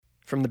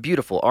From the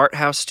beautiful Art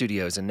House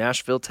Studios in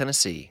Nashville,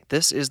 Tennessee,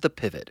 this is The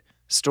Pivot,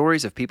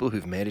 stories of people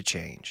who've made a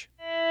change.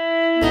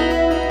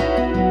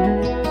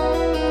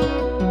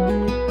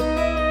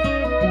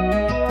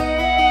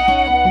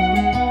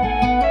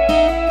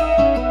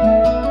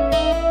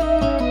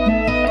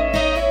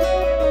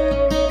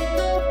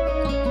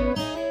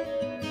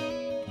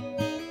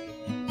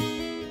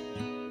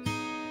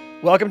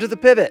 Welcome to The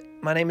Pivot.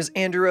 My name is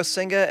Andrew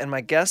Osenga, and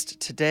my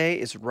guest today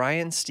is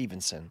Ryan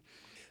Stevenson.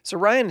 So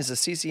Ryan is a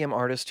CCM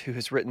artist who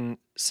has written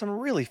some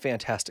really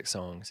fantastic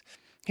songs.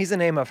 He's a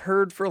name I've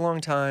heard for a long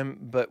time,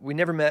 but we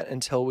never met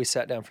until we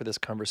sat down for this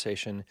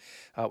conversation.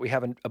 We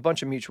have a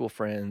bunch of mutual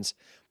friends.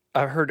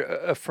 I've heard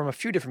from a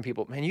few different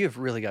people, man, you have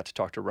really got to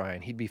talk to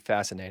Ryan. He'd be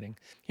fascinating.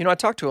 You know, I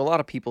talk to a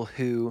lot of people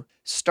who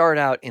start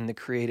out in the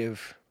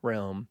creative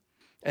realm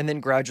and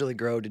then gradually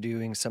grow to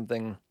doing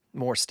something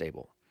more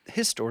stable.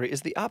 His story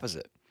is the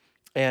opposite.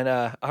 And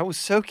I was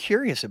so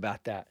curious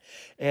about that.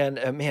 And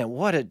man,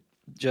 what a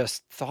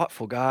just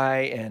thoughtful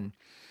guy. And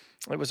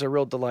it was a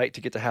real delight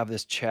to get to have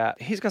this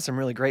chat. He's got some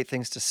really great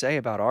things to say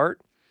about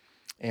art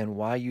and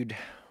why you'd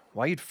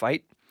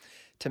fight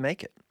to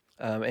make it.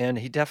 And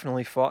he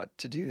definitely fought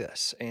to do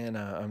this. And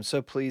I'm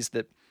so pleased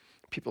that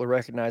people are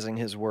recognizing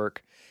his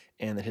work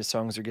and that his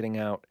songs are getting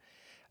out.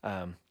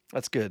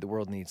 That's good. The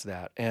world needs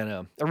that. And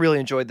I really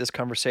enjoyed this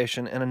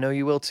conversation, and I know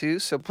you will too.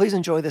 So please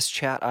enjoy this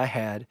chat I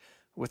had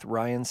with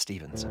Ryan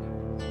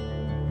Stevenson.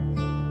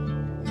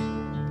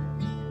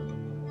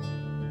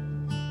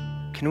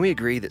 Can we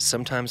agree that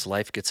sometimes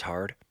life gets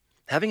hard?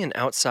 Having an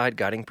outside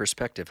guiding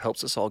perspective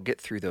helps us all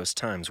get through those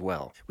times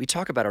well. We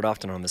talk about it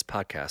often on this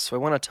podcast, so I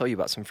want to tell you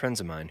about some friends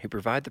of mine who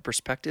provide the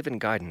perspective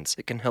and guidance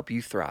that can help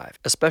you thrive,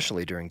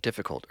 especially during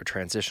difficult or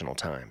transitional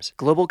times.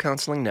 Global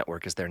Counseling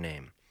Network is their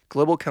name.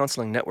 Global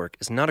Counseling Network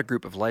is not a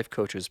group of life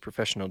coaches,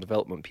 professional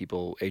development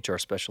people, HR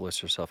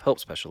specialists, or self-help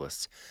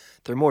specialists.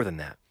 They're more than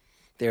that.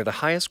 They are the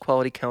highest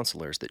quality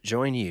counselors that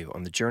join you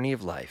on the journey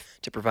of life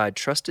to provide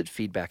trusted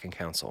feedback and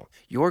counsel.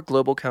 Your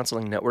Global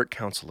Counseling Network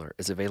counselor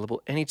is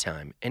available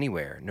anytime,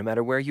 anywhere, no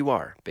matter where you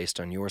are, based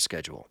on your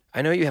schedule.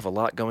 I know you have a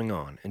lot going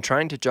on, and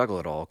trying to juggle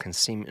it all can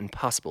seem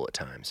impossible at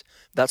times.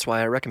 That's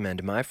why I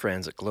recommend my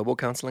friends at Global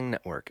Counseling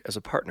Network as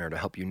a partner to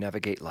help you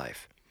navigate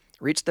life.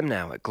 Reach them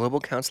now at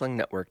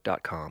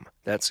globalcounselingnetwork.com.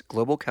 That's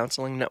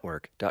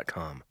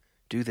globalcounselingnetwork.com.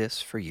 Do this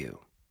for you.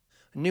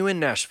 New in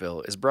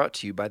Nashville is brought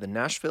to you by the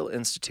Nashville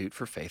Institute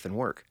for Faith and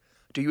Work.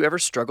 Do you ever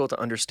struggle to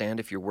understand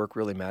if your work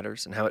really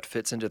matters and how it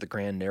fits into the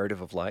grand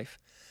narrative of life?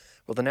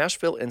 Well, the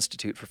Nashville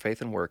Institute for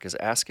Faith and Work is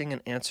asking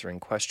and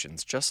answering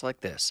questions just like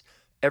this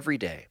every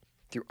day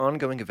through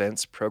ongoing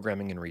events,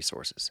 programming, and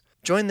resources.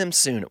 Join them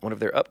soon at one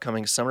of their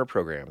upcoming summer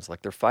programs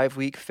like their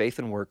 5-week Faith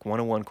and Work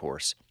 101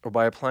 course, or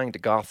by applying to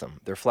Gotham,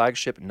 their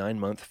flagship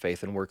 9-month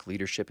Faith and Work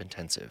Leadership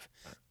Intensive.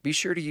 Be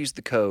sure to use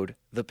the code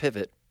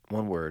THEPIVOT,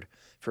 one word,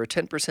 for a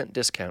 10%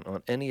 discount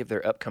on any of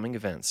their upcoming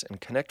events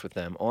and connect with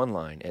them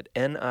online at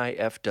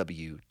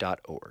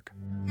nifw.org.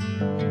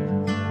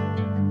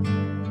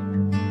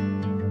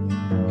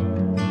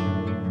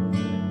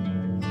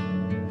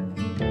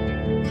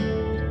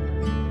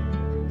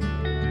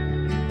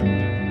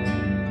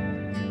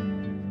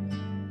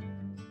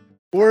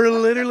 We're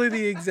literally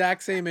the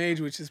exact same age,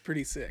 which is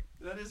pretty sick.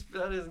 That is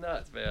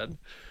nuts, man.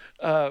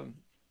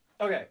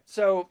 Okay,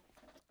 so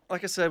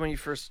like I said when you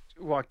first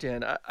walked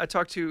in, I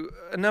talked to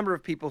a number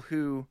of people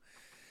who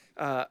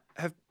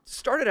have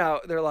started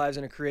out their lives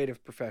in a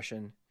creative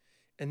profession,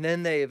 and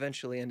then they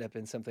eventually end up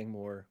in something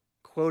more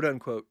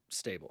quote-unquote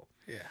stable.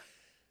 Yeah.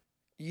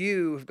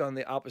 You have gone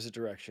the opposite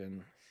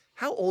direction.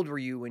 How old were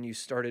you when you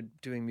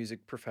started doing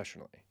music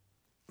professionally?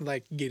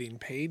 Like getting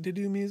paid to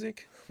do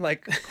music?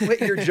 Like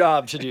quit your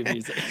job to do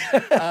music?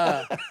 Which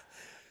I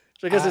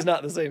guess is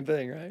not the same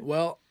thing, right?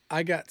 Well,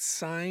 I got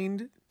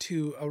signed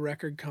to a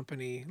record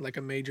company, like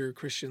a major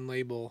Christian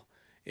label,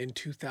 in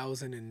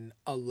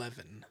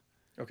 2011.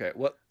 Okay,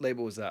 what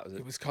label was that?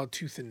 It was called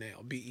Tooth and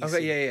Nail, BEC.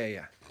 Okay,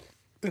 yeah.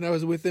 And I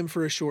was with them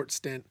for a short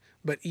stint.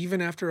 But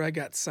even after I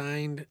got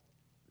signed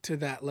to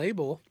that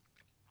label,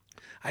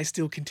 I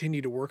still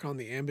continued to work on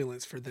the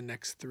ambulance for the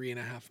next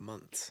 3.5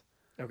 months.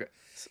 Okay.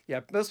 Yeah,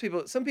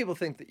 some people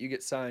think that you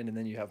get signed and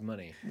then you have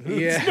money.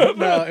 Yeah,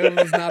 no, it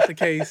was not the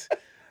case.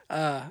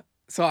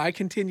 So I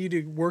continued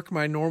to work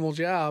my normal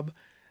job.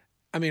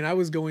 I mean, I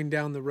was going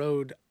down the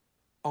road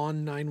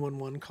on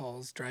 911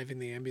 calls, driving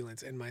the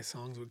ambulance, and my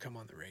songs would come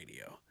on the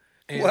radio.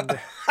 And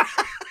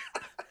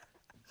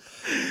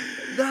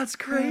that's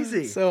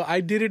crazy. So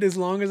I did it as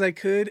long as I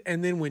could.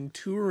 And then when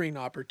touring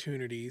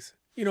opportunities,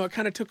 it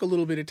kind of took a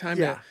little bit of time.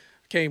 Yeah.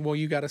 Okay, well,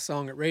 you got a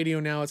song at radio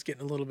now. It's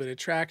getting a little bit of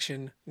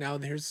traction. Now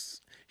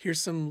here's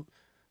some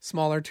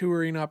smaller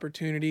touring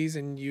opportunities,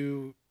 and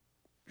you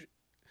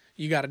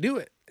got to do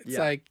it. It's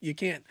like you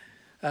can't,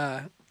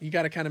 you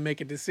got to kind of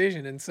make a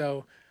decision. And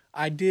so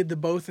I did the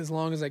both as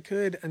long as I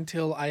could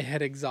until I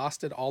had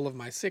exhausted all of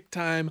my sick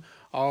time,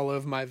 all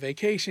of my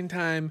vacation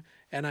time.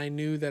 And I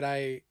knew that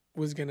I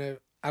was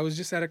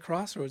just at a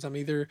crossroads. I'm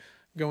either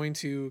going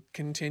to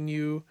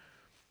continue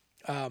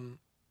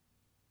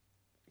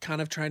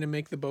kind of trying to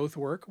make the both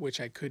work,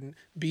 which I couldn't.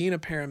 Being a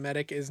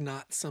paramedic is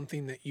not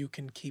something that you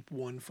can keep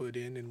one foot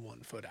in and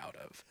one foot out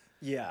of.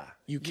 Yeah.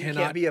 You can't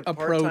cannot be a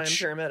part-time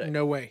approach paramedic.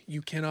 No way.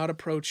 You cannot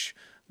approach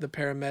the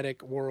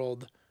paramedic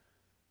world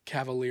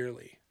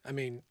cavalierly. I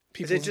mean,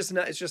 people. It's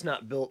just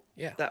not built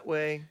that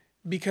way.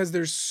 Because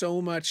there's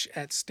so much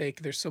at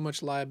stake. There's so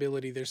much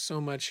liability. There's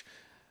so much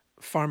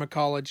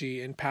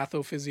pharmacology and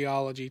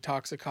pathophysiology,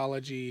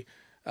 toxicology,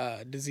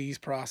 disease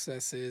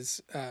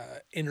processes,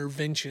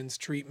 interventions,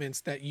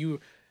 treatments that you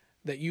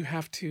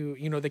have to,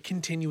 the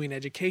continuing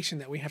education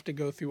that we have to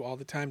go through all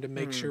the time to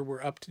make sure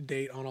we're up to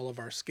date on all of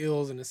our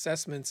skills and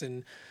assessments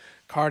and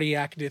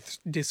cardiac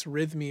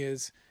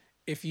dysrhythmias.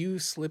 If you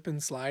slip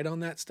and slide on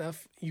that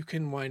stuff, you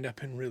can wind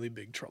up in really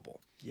big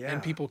trouble. Yeah.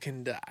 And people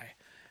can die.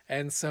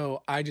 And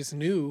so I just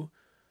knew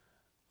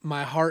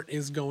my heart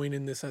is going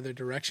in this other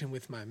direction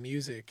with my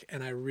music,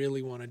 and I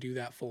really want to do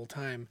that full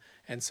time.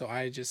 And so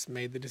I just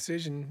made the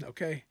decision,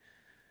 okay,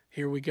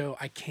 here we go.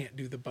 I can't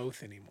do the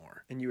both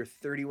anymore. And you were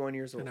 31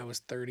 years old. And I was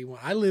 31.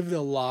 I lived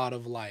a lot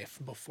of life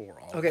before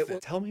all of Okay, it. well,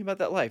 tell me about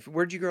that life.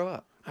 Where'd you grow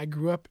up? I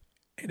grew up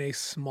in a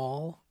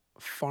small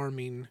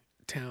farming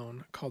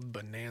town called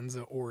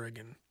Bonanza,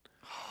 Oregon.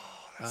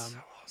 Oh, that's so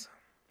awesome.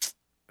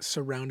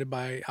 Surrounded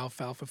by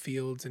alfalfa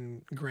fields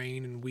and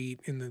grain and wheat,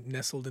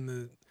 nestled in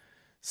the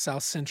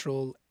south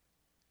central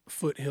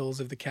foothills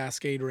of the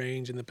Cascade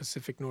Range in the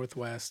Pacific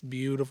Northwest.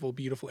 Beautiful,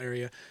 beautiful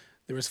area.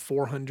 There was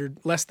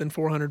less than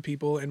 400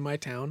 people in my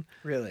town.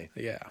 Really?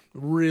 Yeah,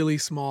 really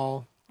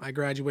small. I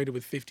graduated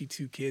with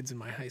 52 kids in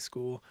my high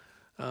school.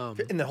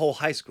 In the whole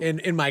high school?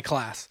 In my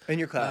class. In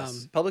your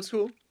class? Public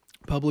school?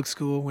 Public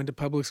school. Went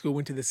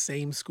to the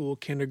same school,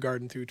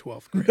 kindergarten through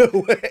 12th grade. No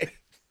way.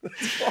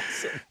 That's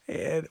awesome.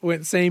 And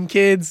went same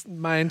kids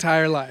my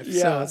entire life.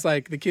 Yeah. So it's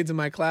like the kids in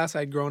my class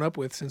I'd grown up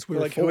with since we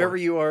were like 4. Whoever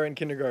you are in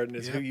kindergarten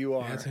is who you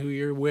are. That's who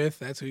you're with.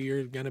 That's who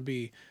you're going to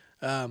be.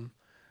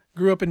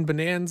 Grew up in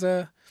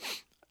Bonanza,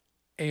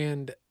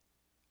 and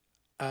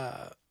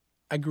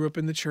I grew up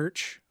in the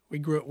church. We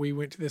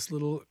went to this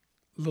little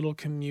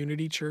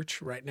community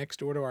church right next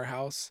door to our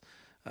house.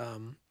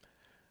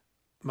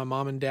 My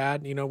mom and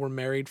dad, were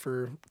married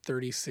for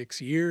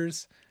 36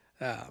 years.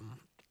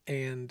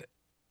 And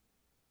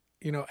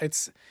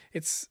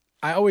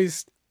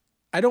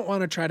I don't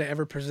want to try to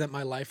ever present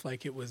my life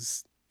like it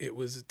was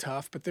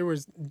tough, but there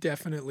was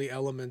definitely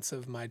elements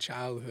of my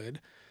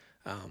childhood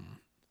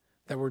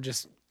that were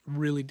just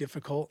really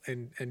difficult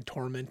and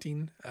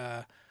tormenting.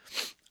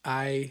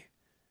 I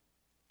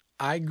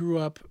grew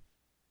up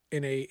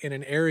in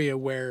an area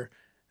where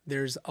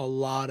there's a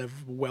lot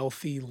of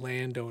wealthy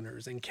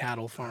landowners and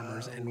cattle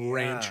farmers and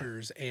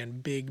ranchers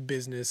and big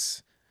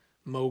business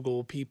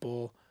mogul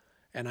people.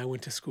 And I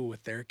went to school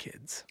with their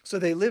kids. So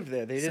they lived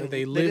there. They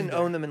didn't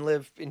own them and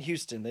live in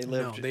Houston. They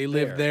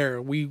lived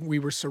there. We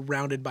were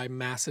surrounded by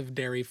massive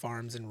dairy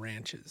farms and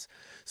ranches.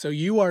 So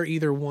you are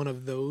either one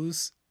of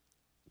those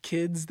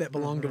kids that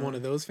belong to one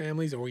of those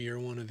families, or you're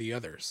one of the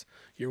others.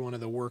 You're one of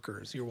the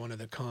workers. You're one of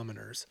the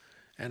commoners.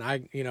 And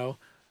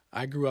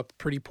I grew up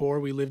pretty poor.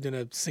 We lived in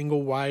a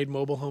single wide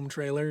mobile home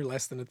trailer,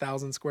 less than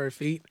 1,000 square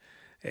feet.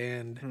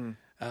 And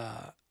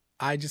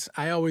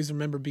I always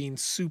remember being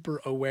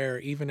super aware,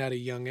 even at a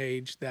young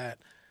age, that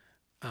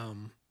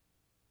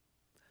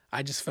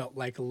I just felt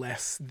like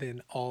less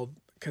than all,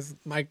 because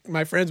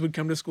my friends would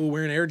come to school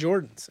wearing Air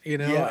Jordans,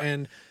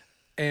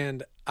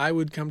 and I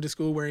would come to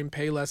school wearing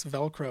Payless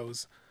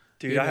Velcros.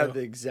 Dude, I had the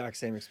exact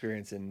same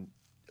experience in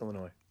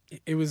Illinois.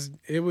 It was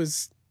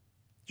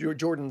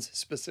Jordans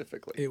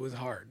specifically. It was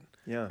hard.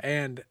 Yeah.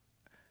 And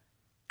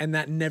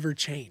that never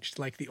changed.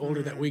 Like the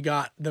older that we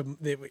got,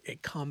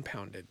 it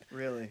compounded.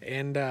 Really?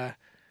 And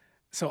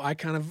so I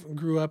kind of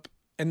grew up,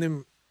 and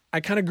then I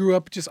kind of grew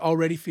up just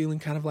already feeling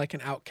kind of like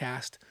an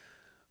outcast.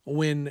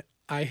 When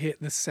I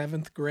hit the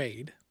 7th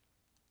grade,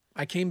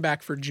 I came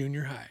back for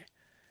junior high,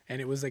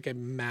 and it was like a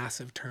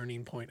massive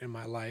turning point in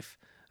my life.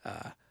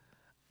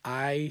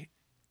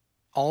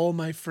 All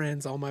my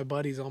friends, all my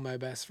buddies, all my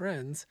best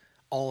friends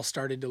all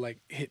started to like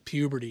hit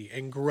puberty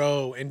and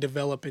grow and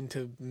develop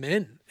into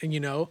men,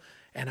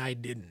 and I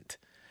didn't.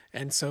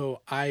 And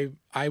so I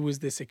was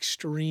this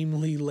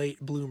extremely late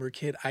bloomer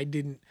kid. I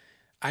didn't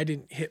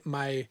hit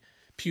my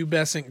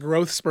pubescent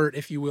growth spurt,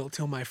 if you will,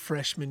 till my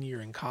freshman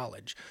year in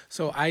college.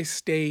 So I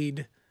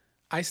stayed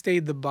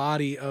the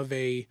body of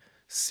a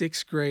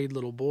 6th grade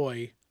little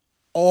boy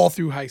all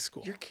through high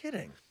school. You're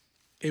kidding.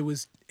 It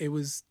was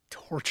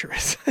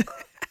torturous.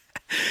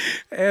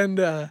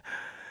 And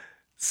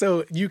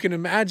so you can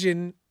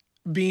imagine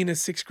being a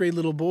 6th grade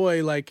little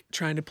boy, like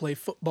trying to play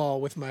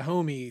football with my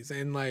homies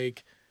and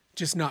like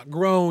just not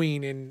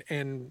growing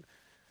and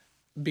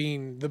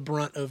being the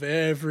brunt of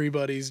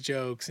everybody's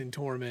jokes and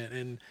torment.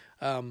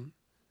 And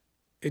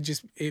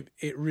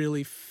it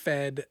really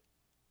fed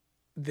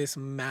this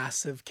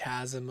massive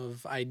chasm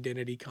of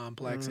identity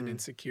complex and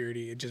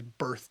insecurity. It just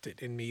birthed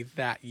it in me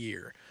that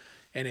year.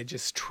 And it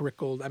just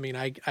trickled. I mean,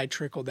 I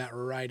trickled that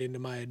right into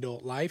my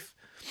adult life.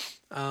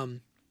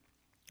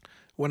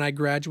 When I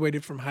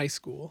graduated from high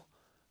school,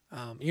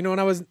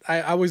 And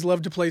I always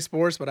loved to play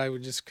sports, but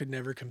could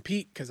never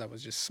compete because I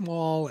was just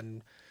small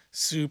and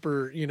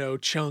super,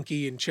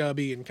 chunky and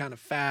chubby and kind of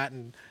fat,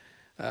 and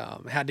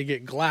had to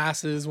get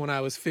glasses when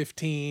I was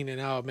 15. And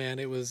oh man,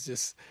 it was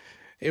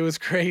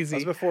crazy. It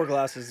was before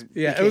glasses.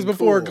 Yeah, it was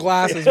before cool.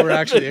 glasses were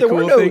actually a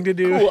cool thing to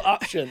do. Cool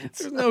options.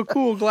 There's no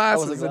cool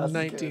glasses in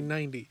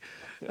 1990.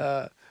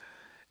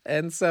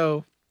 And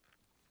so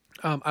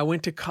I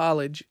went to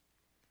college.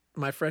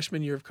 My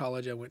freshman year of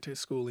college, I went to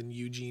school in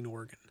Eugene,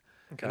 Oregon.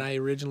 Okay. And I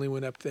originally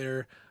went up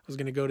there. I was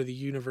going to go to the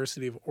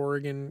University of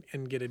Oregon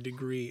and get a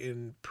degree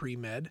in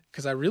pre-med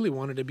because I really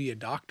wanted to be a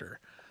doctor.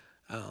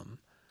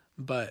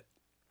 But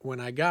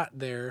when I got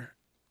there,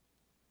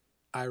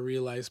 I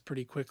realized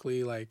pretty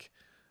quickly,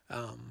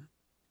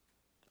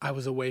 I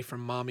was away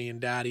from mommy and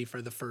daddy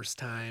for the first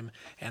time,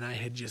 and I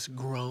had just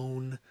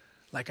grown.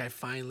 I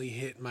finally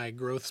hit my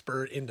growth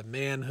spurt into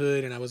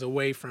manhood, and I was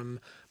away from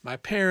my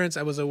parents.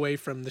 I was away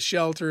from the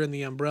shelter and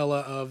the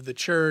umbrella of the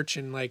church,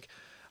 and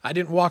I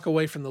didn't walk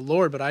away from the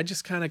Lord, but I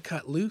just kind of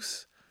cut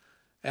loose,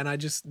 and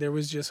there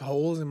was just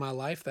holes in my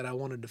life that I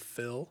wanted to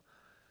fill.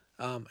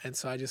 And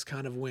so I just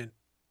kind of went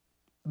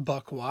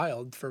buck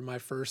wild for my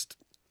first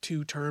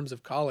 2 terms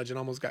of college and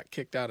almost got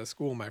kicked out of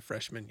school my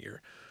freshman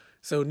year.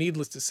 So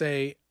needless to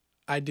say,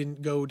 I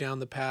didn't go down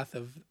the path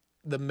of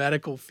the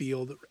medical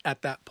field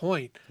at that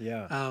point.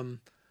 Yeah.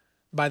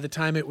 By the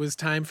time it was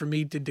time for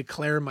me to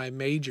declare my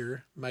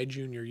major, my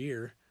junior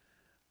year,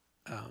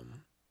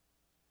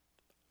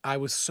 I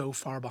was so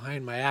far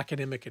behind. My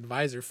academic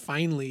advisor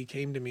finally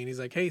came to me and he's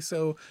like, "Hey,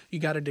 so you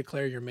got to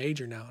declare your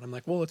major now." And I'm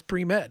like, "Well, it's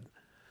pre-med."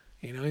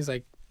 He's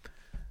like,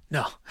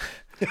 "No,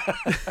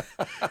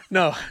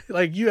 no,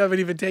 you haven't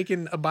even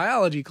taken a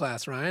biology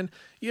class, Ryan.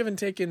 You haven't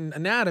taken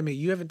anatomy.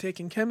 You haven't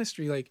taken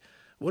chemistry.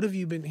 What have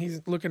you been,"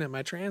 he's looking at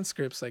my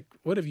transcripts,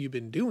 "what have you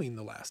been doing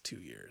the last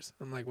 2 years?"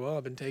 I'm like, "Well,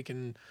 I've been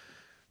taking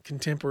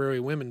contemporary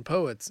women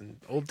poets and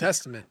Old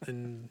Testament,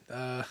 and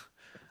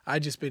I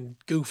just been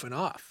goofing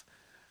off."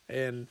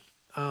 And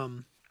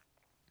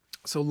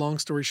so long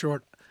story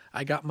short,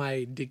 I got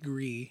my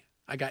degree.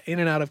 I got in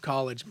and out of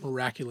college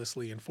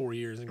miraculously in 4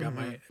 years and got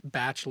my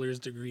bachelor's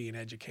degree in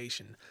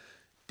education.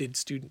 Did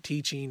student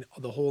teaching,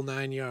 the whole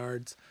 9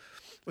 yards.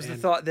 Was the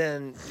thought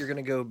then you're going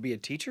to go be a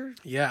teacher?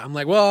 Yeah, I'm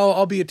like, well,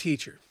 I'll be a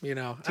teacher,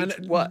 Teach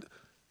what?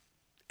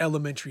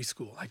 Elementary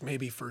school,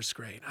 maybe first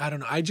grade. I don't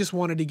know. I just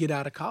wanted to get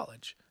out of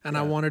college, and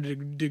I wanted a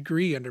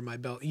degree under my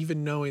belt,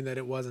 even knowing that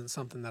it wasn't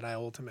something that I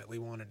ultimately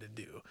wanted to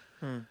do.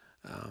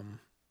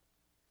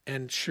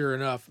 And sure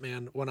enough,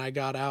 man, when I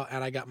got out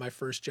and I got my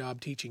first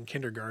job teaching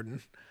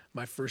kindergarten,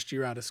 my first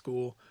year out of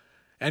school,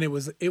 and it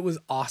was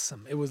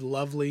awesome. It was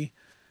lovely.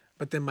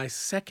 But then my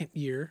second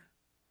year,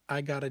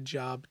 I got a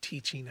job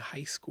teaching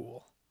high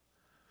school.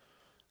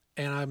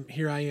 And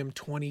I am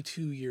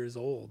 22 years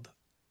old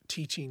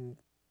teaching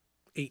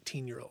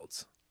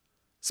 18-year-olds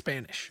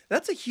Spanish.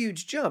 That's a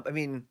huge jump.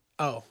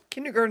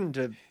 Kindergarten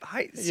to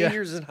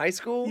seniors in high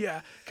school?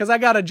 Yeah, because I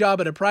got a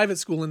job at a private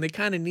school, and they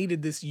kind of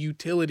needed this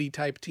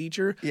utility-type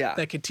teacher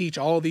that could teach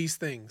all these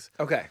things.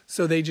 Okay.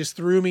 So they just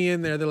threw me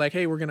in there. They're like,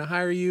 "Hey, we're going to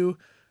hire you.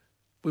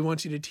 We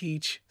want you to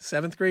teach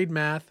 7th grade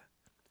math,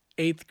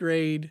 8th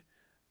grade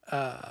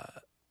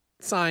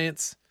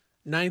science,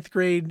 9th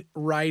grade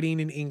writing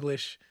and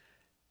English,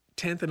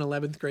 10th and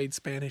 11th grade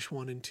Spanish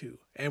 1 and 2.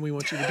 And we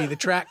want you to be the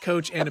track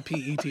coach and a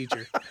PE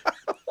teacher."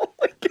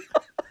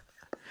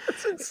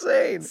 That's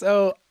insane.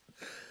 So,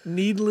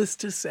 needless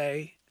to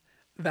say,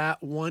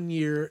 that 1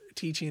 year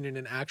teaching in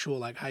an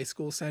actual high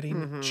school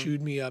setting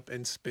chewed me up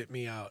and spit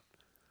me out.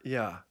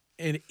 Yeah.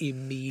 And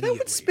immediately. That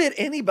would spit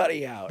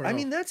anybody out. Bro.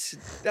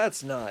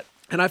 That's not.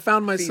 And I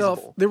found myself,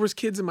 feasible. There was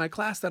kids in my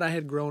class that I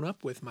had grown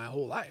up with my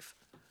whole life.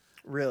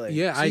 Really?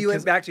 Yeah. So you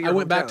went back to your I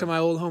went hometown. back to my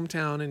old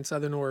hometown in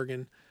Southern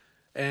Oregon,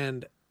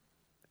 and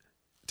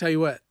tell you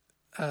what,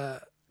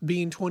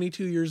 being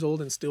 22 years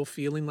old and still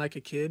feeling like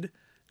a kid,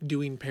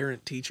 doing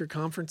parent-teacher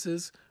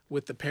conferences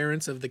with the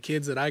parents of the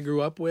kids that I grew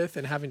up with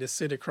and having to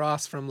sit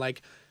across from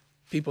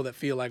people that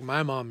feel like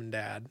my mom and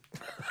dad.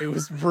 It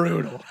was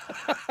brutal.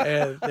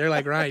 And they're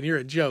like, "Ryan, you're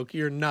a joke.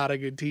 You're not a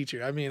good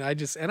teacher."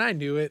 And I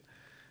knew it.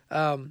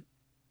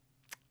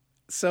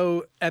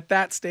 So at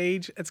that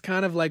stage, it's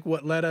kind of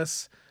what led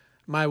us.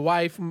 My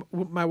wife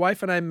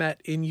and I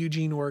met in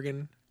Eugene,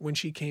 Oregon when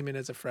she came in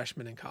as a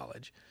freshman in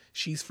college.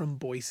 She's from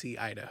Boise,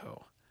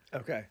 Idaho.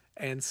 Okay.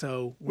 And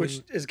so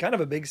which is kind of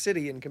a big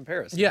city in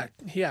comparison.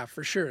 Yeah,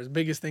 for sure. It's the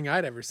biggest thing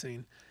I'd ever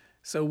seen.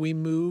 So we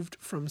moved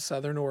from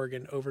Southern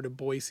Oregon over to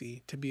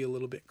Boise to be a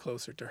little bit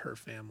closer to her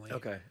family.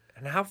 Okay.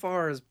 And how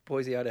far is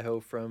Boise, Idaho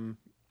from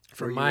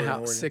my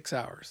house? 6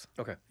 hours.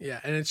 Okay. Yeah,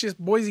 and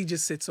Boise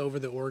just sits over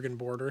the Oregon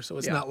border, so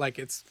it's not like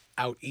it's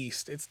out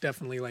east. It's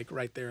definitely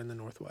right there in the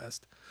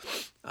northwest.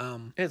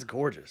 It's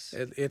gorgeous.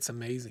 It's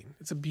amazing.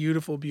 It's a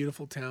beautiful,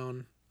 beautiful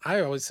town.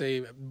 I always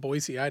say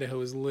Boise, Idaho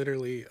is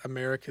literally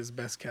America's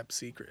best kept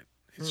secret.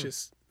 It's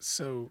just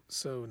so,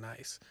 so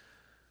nice.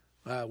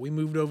 We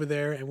moved over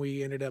there and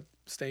we ended up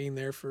staying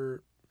there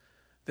for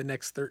the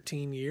next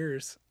 13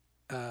 years.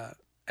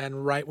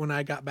 And right when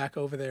I got back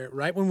over there,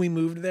 right when we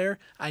moved there,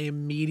 I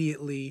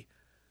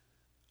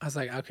was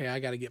like, okay, I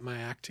got to get my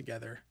act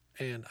together.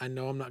 And I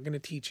know I'm not going to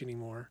teach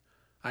anymore.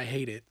 I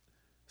hate it.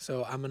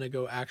 So I'm going to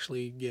go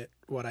actually get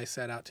what I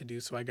set out to do.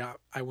 So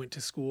I went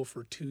to school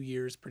for 2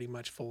 years, pretty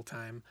much full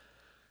time,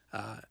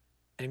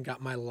 and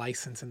got my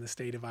license in the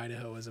state of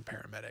Idaho as a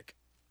paramedic.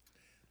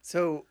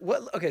 So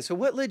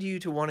what led you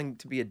to wanting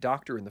to be a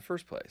doctor in the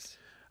first place?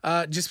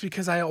 Just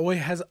because I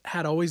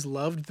always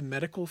loved the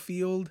medical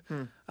field.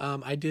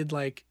 I did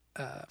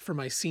for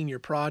my senior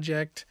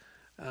project,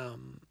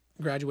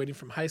 graduating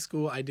from high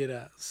school, I did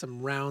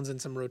some rounds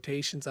and some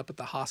rotations up at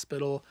the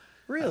hospital.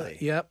 Really?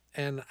 Yep.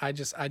 And I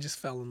just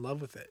fell in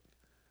love with it.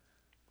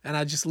 And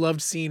I just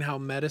loved seeing how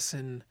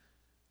medicine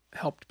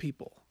helped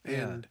people.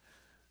 Yeah. And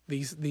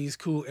these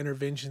cool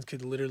interventions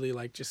could literally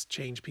just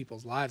change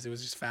people's lives. It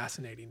was just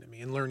fascinating to me,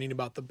 and learning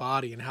about the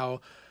body and how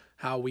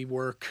we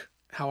work,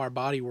 how our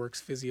body works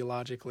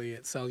physiologically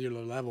at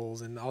cellular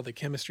levels, and all the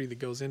chemistry that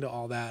goes into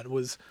all that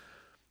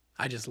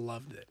I just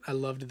loved it. I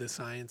loved the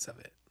science of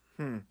it.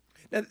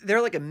 Now, there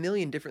are like a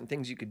million different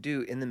things you could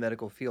do in the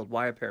medical field.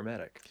 Why a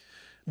paramedic?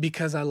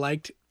 Because I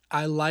liked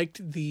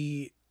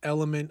the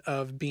element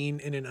of being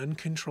in an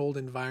uncontrolled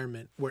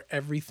environment where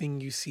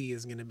everything you see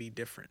is going to be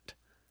different.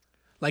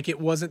 Like,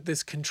 it wasn't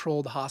this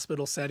controlled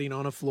hospital setting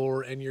on a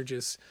floor and you're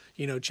just,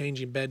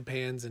 changing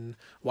bedpans and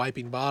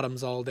wiping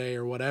bottoms all day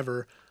or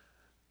whatever.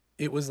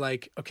 It was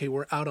like, okay,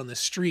 we're out on the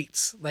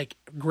streets, like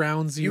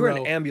ground zero. You were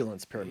an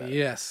ambulance paramedic.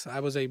 Yes.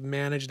 I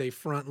managed a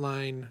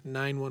frontline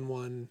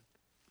 911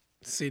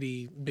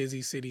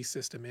 busy city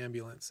system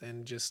ambulance.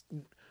 And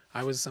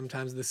I was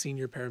sometimes the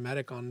senior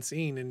paramedic on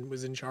scene and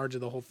was in charge of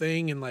the whole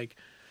thing. And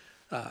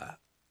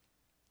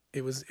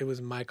it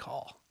was my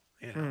call.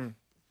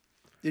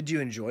 Did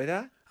you enjoy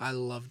that? I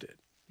loved it.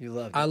 You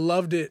loved it? I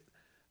loved it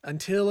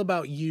until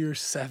about year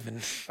 7.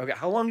 Okay.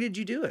 How long did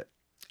you do it?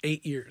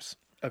 8 years.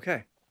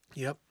 Okay.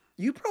 Yep.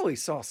 You probably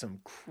saw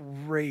some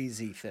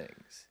crazy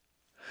things.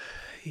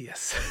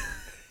 Yes.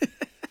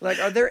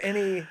 Are there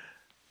any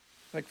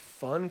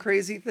fun,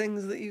 crazy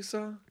things that you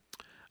saw?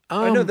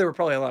 I know there were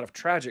probably a lot of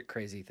tragic,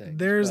 crazy things.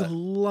 There's a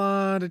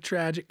lot of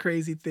tragic,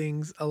 crazy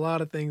things. A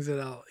lot of things that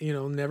I'll,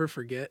 never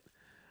forget.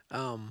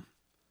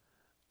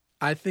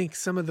 I think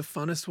some of the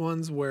funnest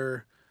ones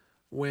were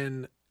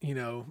when,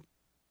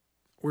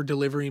 we're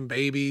delivering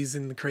babies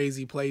in the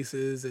crazy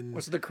places. And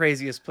what's the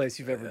craziest place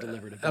you've ever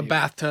delivered a baby? A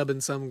bathtub in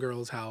some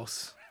girl's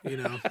house,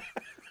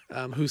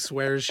 who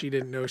swears she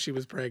didn't know she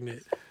was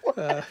pregnant.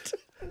 What?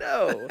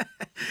 No.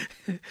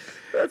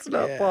 That's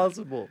not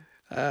possible.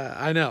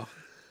 I know.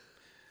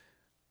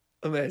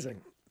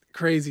 Amazing.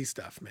 Crazy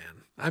stuff, man.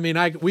 I mean,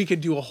 we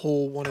could do a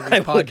whole one of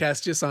these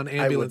podcasts just on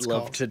ambulance calls. I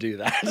would love to do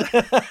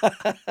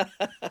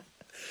that.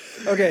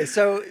 Okay,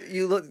 so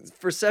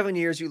for 7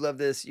 years, you love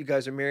this. You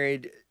guys are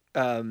married.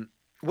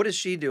 What is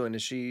she doing?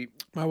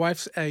 My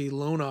wife's a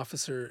loan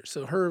officer.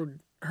 So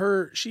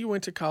she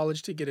went to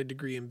college to get a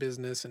degree in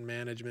business and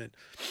management.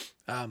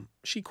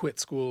 She quit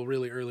school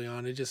really early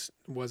on. It just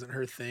wasn't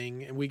her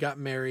thing. And we got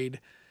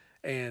married,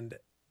 and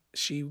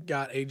she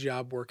got a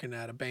job working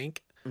at a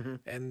bank. Mm-hmm.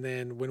 And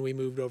then when we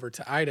moved over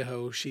to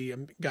Idaho, she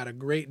got a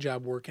great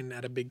job working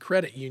at a big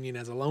credit union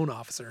as a loan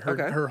officer.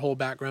 Her whole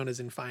background is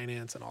in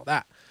finance and all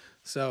that.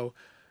 So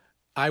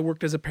I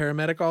worked as a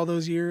paramedic all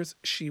those years.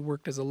 She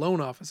worked as a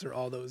loan officer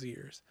all those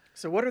years.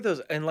 So what are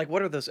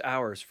those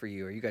hours for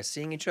you? Are you guys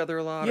seeing each other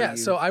a lot? Yeah,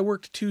 so I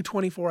worked 2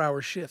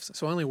 24-hour shifts.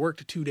 So I only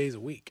worked 2 days a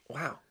week.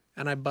 Wow.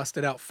 And I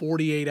busted out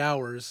 48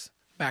 hours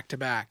back to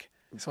back.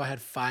 So I had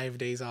 5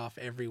 days off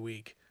every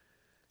week.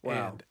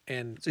 Wow.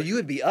 So you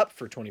would be up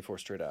for 24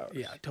 straight hours.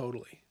 Yeah,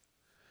 totally.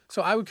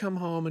 So I would come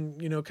home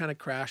and, kind of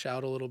crash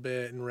out a little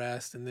bit and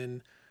rest. And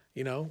then,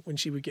 when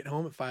she would get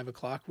home at 5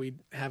 o'clock, we'd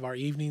have our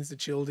evenings to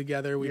chill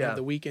together. We'd have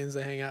the weekends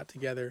to hang out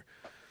together.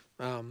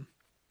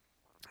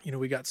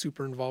 We got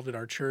super involved at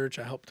our church.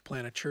 I helped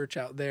plan a church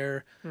out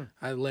there.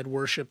 I led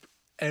worship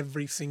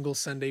every single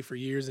Sunday for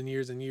years and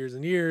years and years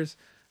and years.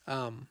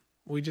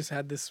 We just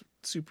had this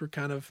super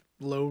kind of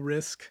low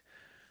risk,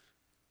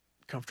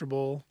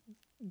 comfortable,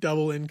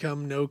 double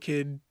income, no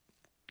kid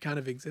kind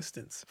of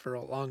existence for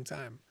a long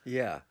time.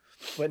 Yeah.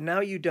 But now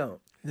you don't.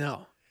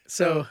 No.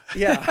 So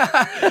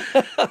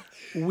yeah.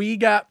 we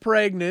got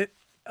pregnant.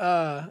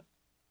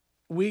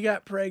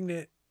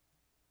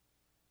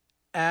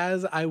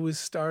 As I was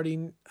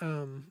starting,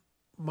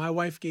 my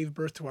wife gave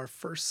birth to our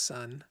first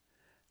son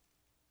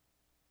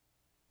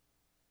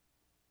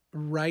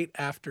right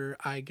after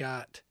I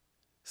got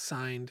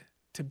signed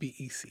to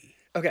BEC.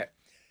 Okay.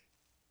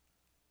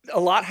 A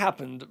lot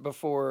happened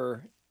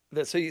before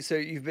that. So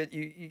you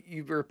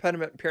were a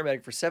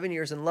paramedic for 7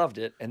 years and loved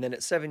it, and then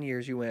at 7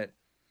 years you went,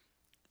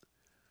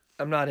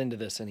 I'm not into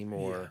this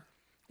anymore.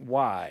 Yeah.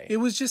 Why? It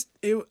was just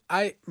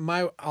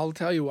I'll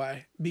tell you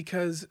why.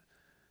 Because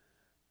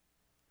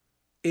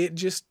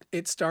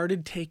it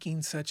started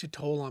taking such a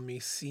toll on me,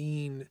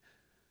 seeing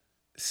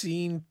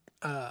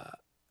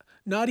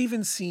not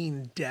even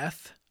seeing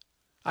death.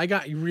 I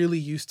got really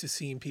used to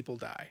seeing people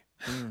die.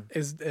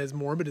 As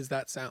morbid as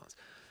that sounds.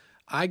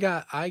 I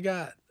got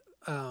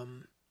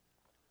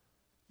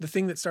the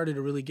thing that started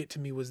to really get to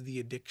me was the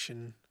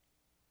addiction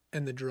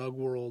and the drug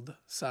world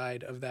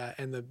side of that,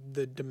 and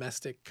the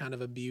domestic kind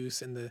of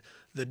abuse, and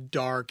the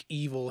dark,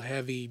 evil,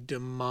 heavy,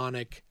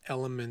 demonic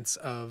elements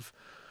of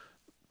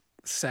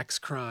sex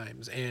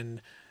crimes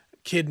and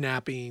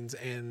kidnappings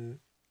and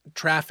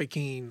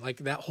trafficking. Like,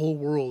 that whole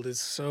world is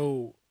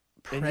so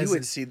present. And you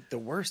would see the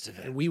worst of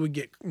it. And we would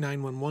get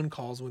 911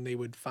 calls when they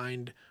would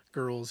find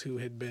girls who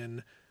had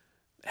been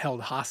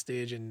held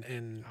hostage,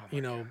 and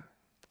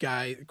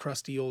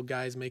crusty old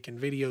guys making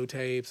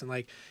videotapes, and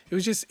like, it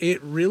was just,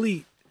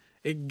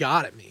 it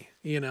got at me,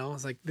 I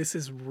was like, this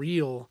is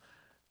real.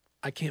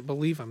 I can't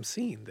believe I'm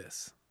seeing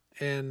this.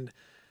 And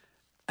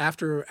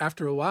after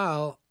a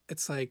while,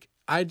 it's like,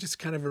 I just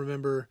kind of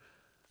remember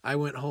I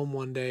went home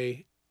one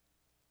day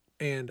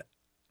and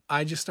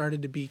I just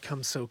started to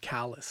become so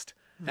calloused.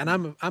 And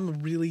I'm a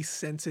really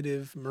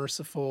sensitive,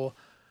 merciful,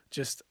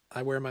 just,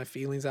 I wear my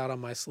feelings out on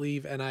my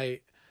sleeve. And I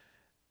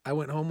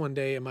went home one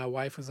day and my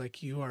wife was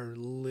like, you are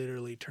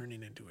literally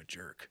turning into a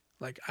jerk.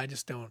 Like, I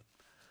just don't,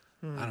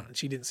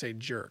 she didn't say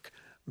jerk,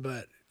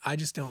 but I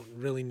just don't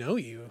really know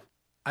you.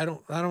 I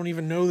don't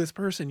even know this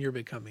person you're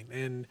becoming.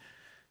 And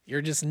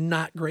you're just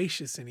not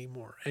gracious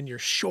anymore. And you're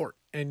short,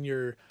 and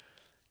your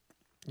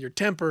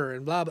temper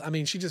and blah, blah. I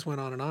mean, she just went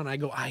on and on. I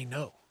go, I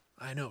know,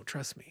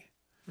 trust me.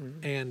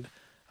 And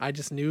I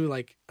just knew,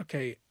 like,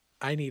 okay,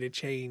 I need a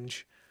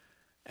change.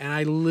 And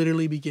I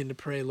literally began to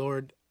pray,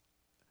 Lord.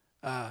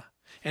 And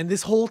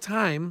this whole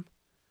time,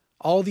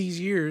 all these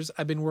years,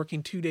 I've been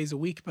working 2 days a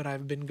week, but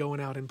I've been going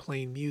out and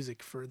playing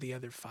music for the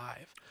other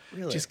 5.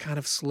 Really? Just kind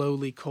of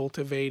slowly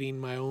cultivating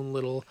my own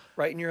little...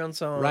 Writing your own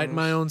songs. Writing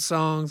my own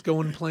songs,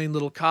 going and playing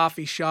little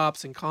coffee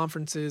shops and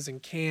conferences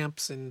and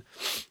camps and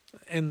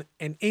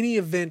any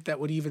event that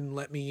would even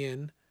let me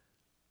in,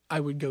 I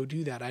would go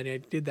do that. I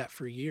did that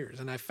for years.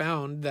 And I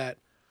found that,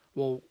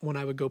 well, when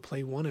I would go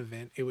play one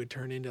event, it would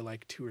turn into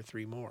like 2 or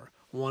 3 more.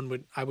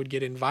 I would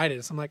get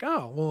invited. So I'm like,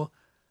 oh, well,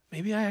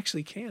 maybe I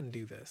actually can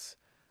do this.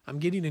 I'm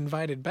getting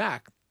invited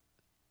back,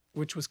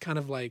 which was kind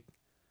of like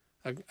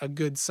a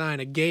good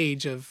sign, a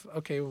gauge of,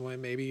 okay, well,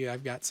 maybe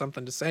I've got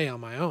something to say on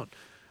my own.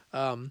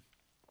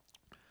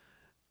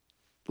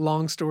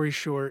 Long story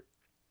short,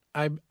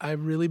 I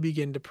really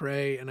began to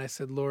pray, and I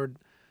said, Lord,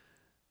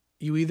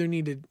 you either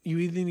need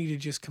to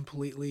just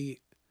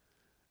completely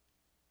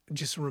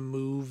just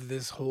remove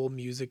this whole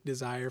music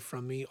desire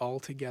from me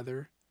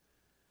altogether,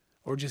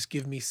 or just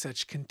give me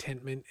such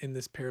contentment in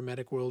this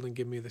paramedic world and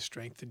give me the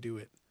strength to do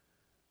it.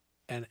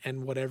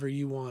 And whatever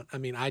you want. I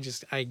mean, I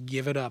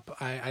give it up.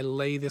 I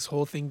lay this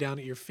whole thing down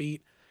at your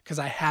feet, because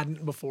I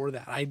hadn't before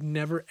that. I'd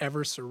never,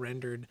 ever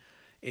surrendered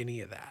any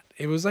of that.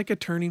 It was like a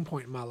turning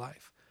point in my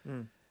life.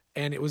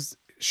 And it was,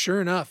 sure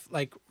enough,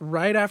 like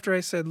right after I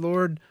said,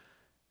 Lord,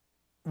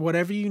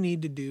 whatever you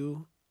need to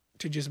do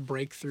to just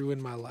break through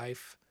in my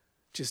life,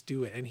 just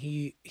do it. And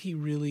he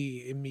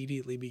really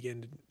immediately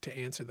began to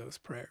answer those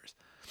prayers.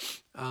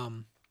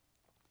 And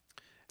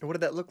what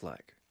did that look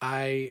like?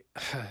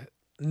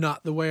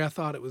 Not the way I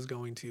thought it was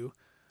going to.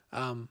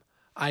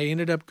 I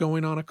ended up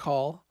going on a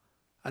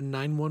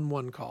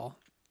 911 call,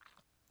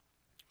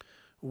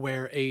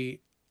 where I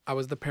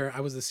was the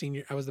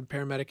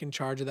paramedic in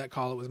charge of that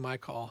call. It was my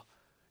call,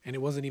 and it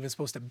wasn't even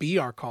supposed to be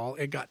our call.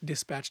 It got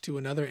dispatched to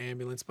another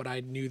ambulance, but I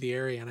knew the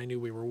area and I knew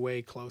we were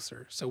way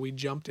closer. So we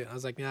jumped it. I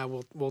was like, "Yeah,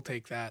 we'll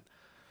take that.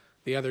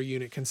 The other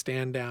unit can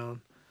stand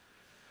down."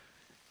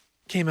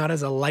 Came out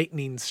as a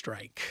lightning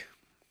strike.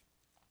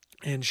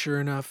 And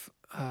sure enough,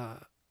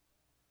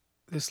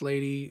 this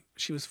lady,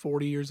 she was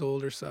 40 years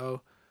old or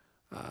so.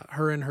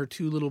 Her and her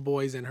 2 little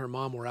boys and her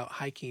mom were out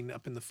hiking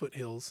up in the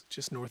foothills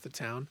just north of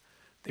town.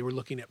 They were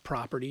looking at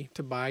property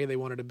to buy. They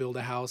wanted to build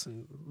a house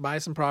and buy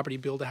some property,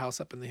 build a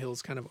house up in the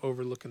hills, kind of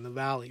overlooking the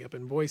valley up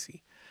in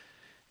Boise.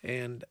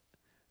 And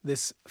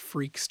this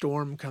freak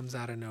storm comes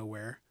out of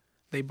nowhere.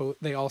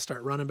 They all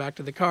start running back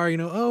to the car,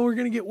 oh, we're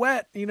going to get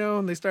wet,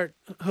 and they start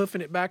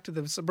hoofing it back to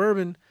the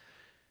Suburban,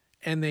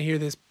 and they hear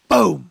this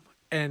boom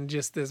and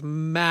just this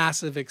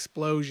massive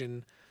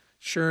explosion.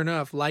 Sure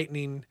enough,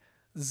 lightning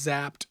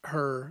zapped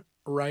her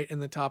right in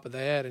the top of the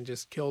head and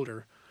just killed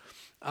her.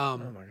 Oh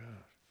my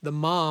God. The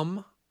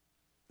mom,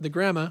 the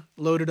grandma,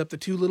 loaded up the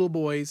 2 little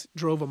boys,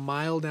 drove a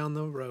mile down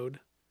the road,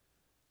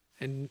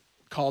 and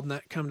come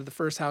to the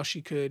first house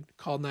she could,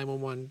 called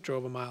 911,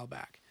 drove a mile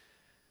back.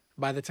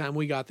 By the time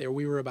we got there,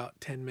 we were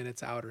about 10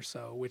 minutes out or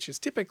so, which is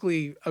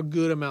typically a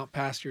good amount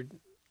past your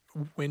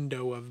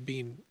window of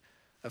being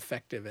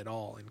effective at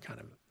all in kind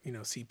of,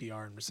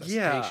 CPR and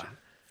resuscitation.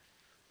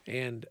 Yeah.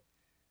 And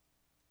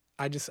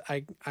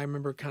I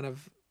remember kind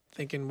of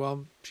thinking,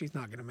 well, she's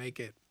not going to make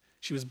it.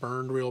 She was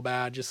burned real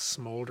bad, just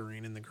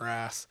smoldering in the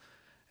grass.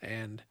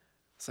 And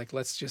it's like,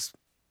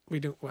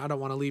 I don't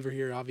want to leave her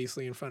here,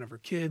 obviously, in front of her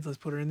kids. Let's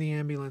put her in the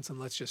ambulance and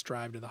let's just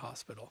drive to the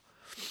hospital.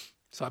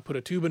 So I put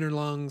a tube in her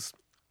lungs,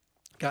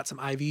 got some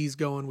IVs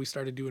going. We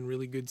started doing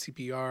really good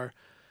CPR.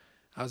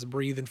 I was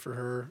breathing for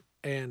her,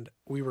 and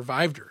we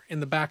revived her in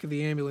the back of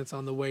the ambulance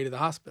on the way to the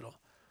hospital.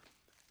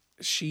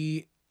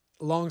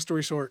 Long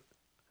story short,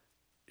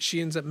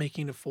 she ends up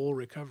making a full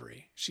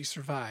recovery. She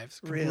survives.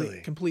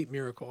 Really? Complete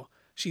miracle.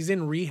 She's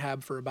in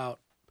rehab for about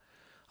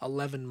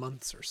 11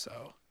 months or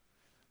so,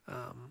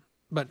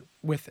 but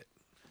with it.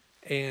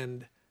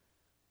 And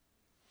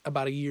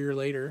about a year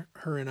later,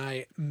 her and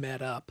I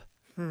met up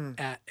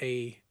at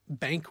a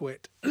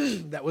banquet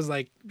that was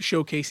like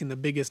showcasing the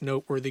biggest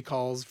noteworthy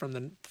calls from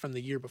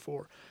the year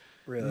before.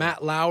 Really?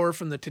 Matt Lauer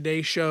from the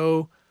Today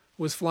Show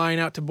was flying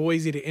out to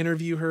Boise to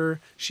interview her.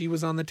 She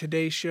was on the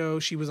Today Show.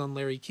 She was on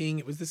Larry King.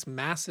 It was this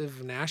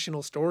massive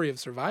national story of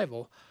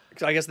survival.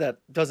 I guess that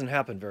doesn't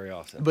happen very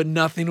often. But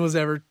nothing was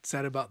ever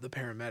said about the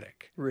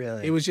paramedic.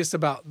 Really? It was just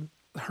about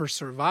her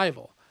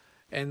survival.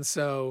 And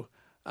so,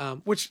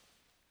 which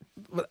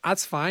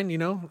that's fine, you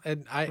know,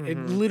 and it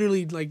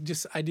literally like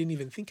just, I didn't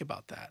even think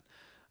about that.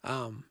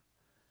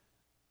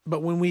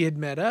 But when we had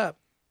met up,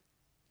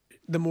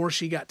 the more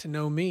she got to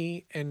know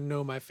me and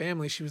know my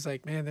family, she was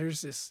like, man,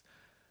 there's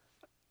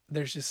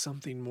just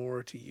something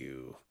more to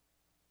you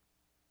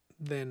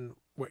than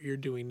what you're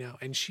doing now.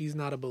 And she's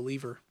not a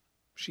believer.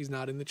 She's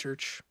not in the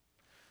church.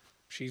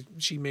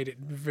 She made it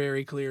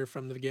very clear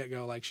from the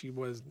get-go, like she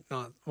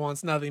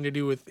wants nothing to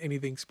do with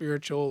anything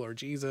spiritual or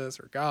Jesus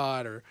or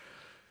God or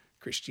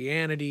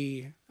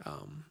Christianity.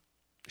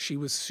 She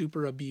was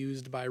super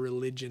abused by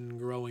religion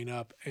growing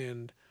up,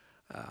 and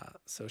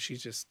so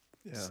she's just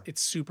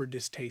it's super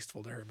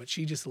distasteful to her. But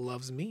she just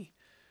loves me,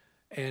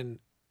 and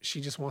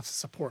she just wants to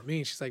support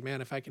me. She's like,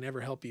 man, if I can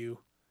ever help you,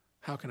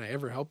 how can I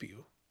ever help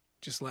you?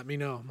 Just let me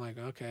know. I'm like,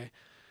 okay.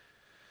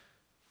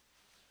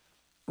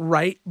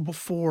 Right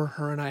before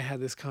her and I had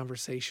this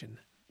conversation,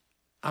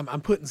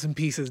 I'm putting some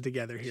pieces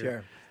together here.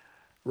 Sure.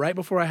 Right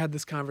before I had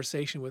this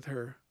conversation with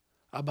her,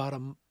 about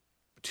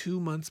 2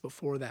 months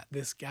before that,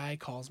 this guy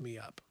calls me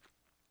up,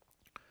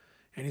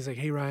 and he's like,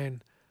 "Hey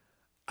Ryan,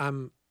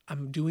 I'm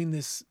doing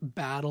this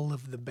Battle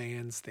of the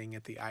Bands thing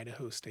at the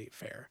Idaho State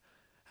Fair.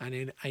 I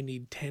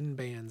need 10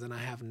 bands, and I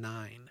have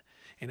 9.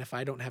 And if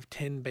I don't have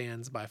 10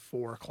 bands by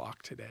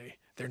 4:00 today,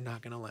 they're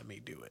not gonna let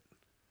me do it.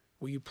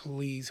 Will you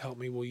please help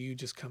me? Will you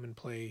just come and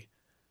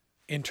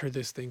enter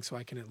this thing so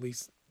I can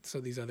so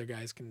these other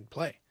guys can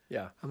play?"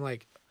 Yeah. I'm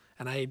like,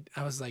 and I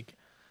was like,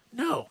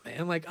 no,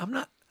 man, like I'm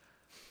not,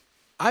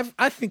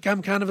 I think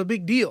I'm kind of a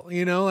big deal,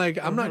 you know, like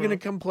I'm not going to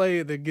come play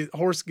at the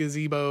horse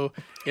gazebo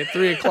at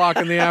 3:00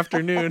 in the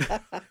afternoon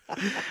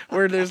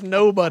where there's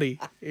nobody,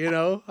 you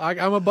know,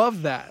 I'm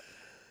above that.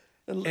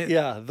 And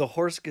the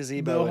horse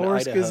gazebo. The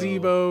horse in Idaho.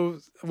 gazebo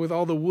with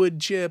all the wood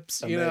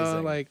chips, you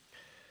know, like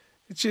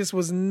it just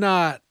was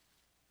not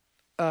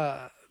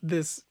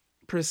this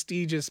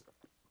prestigious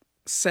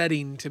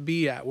setting to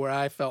be at where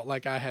I felt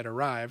like I had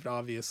arrived,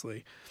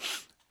 obviously.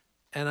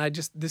 And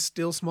this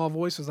still small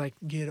voice was like,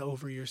 get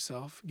over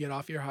yourself, get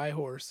off your high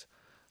horse.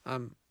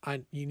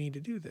 You need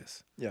to do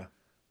this. Yeah.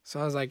 So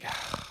I was like,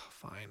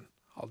 fine,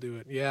 I'll do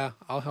it. Yeah,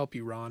 I'll help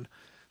you, Ron.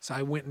 So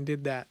I went and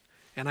did that,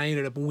 and I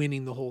ended up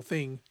winning the whole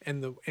thing.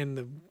 And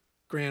the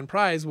grand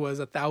prize was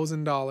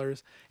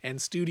 $1,000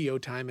 and studio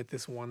time at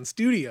this one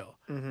studio.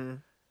 Mm-hmm.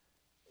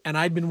 And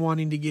I'd been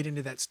wanting to get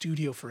into that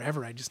studio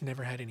forever. I just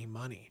never had any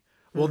money.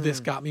 Well, this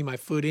got me my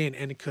foot in,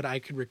 and I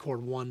could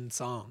record one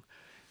song.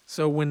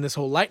 So when this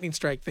whole lightning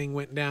strike thing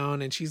went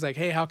down, and she's like,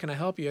 "Hey, how can I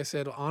help you?" I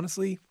said,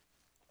 honestly,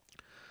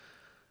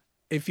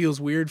 it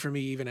feels weird for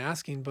me even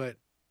asking, but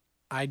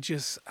I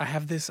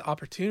have this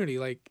opportunity.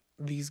 Like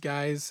these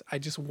guys, I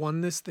just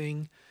won this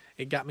thing.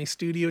 It got me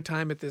studio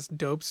time at this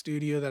dope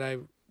studio that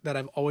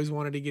I've always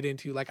wanted to get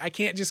into. Like I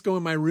can't just go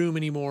in my room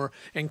anymore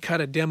and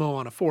cut a demo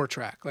on a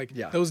 4-track. Like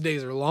those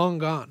days are long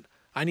gone.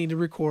 I need to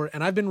record,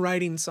 and I've been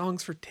writing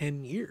songs for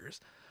 10 years.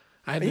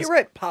 You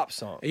write pop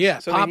songs. Yeah,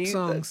 so pop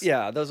songs.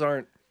 Those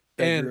aren't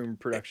bedroom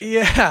productions.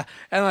 Yeah,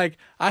 and like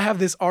I have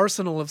this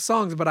arsenal of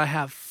songs, but I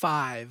have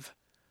 5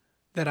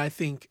 that I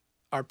think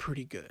are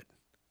pretty good,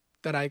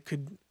 that I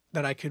could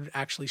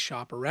actually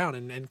shop around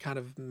and kind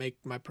of make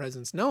my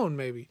presence known.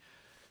 Maybe.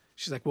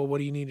 She's like, "Well, what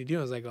do you need to do?"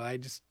 I was like, "Well,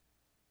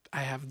 I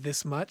have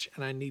this much,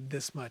 and I need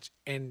this much,"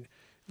 and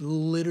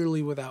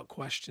literally without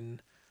question,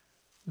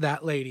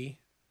 that lady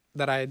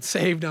that I had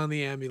saved on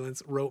the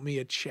ambulance wrote me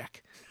a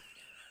check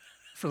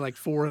for like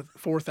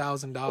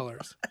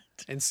 $4,000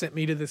 and sent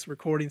me to this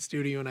recording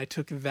studio. And I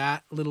took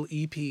that little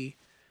EP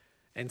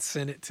and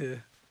sent it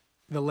to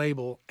the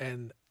label.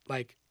 And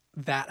like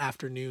that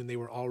afternoon, they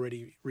were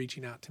already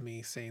reaching out to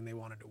me saying they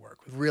wanted to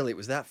work with me. Really? It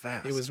was that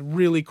fast? It was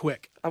really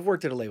quick. I've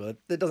worked at a label.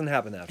 That doesn't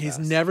happen that fast.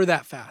 It's never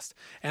that fast.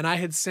 And I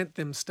had sent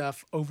them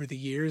stuff over the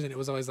years, and it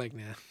was always like,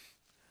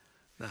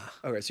 nah.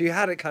 Okay, so you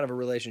had a kind of a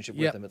relationship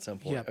with them at some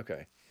point. Yep.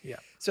 Okay. Yeah.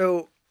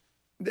 So,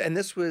 and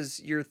this was,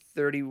 you're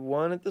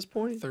 31 at this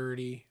point?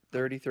 30,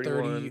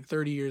 31.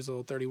 30 years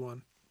old,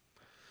 31.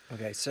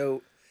 Okay,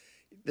 so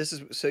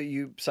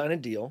you sign a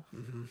deal,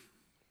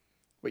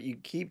 but you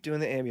keep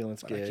doing the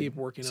ambulance gig. I keep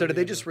working on So did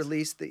they ambulance. just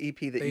release the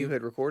EP that you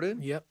had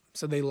recorded? Yep.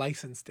 So they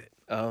licensed it.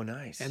 Oh,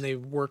 nice. And they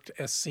worked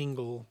a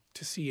single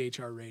to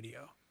CHR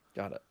radio.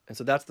 Got it. And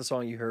so that's the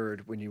song you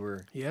heard when you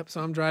were... Yep.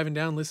 So I'm driving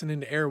down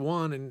listening to Air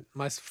One, and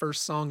my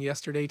first song,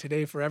 Yesterday,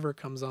 Today, Forever,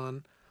 comes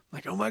on.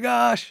 Like, oh my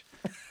gosh,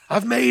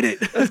 I've made it.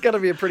 That's got to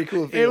be a pretty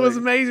cool feeling. It was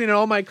amazing. And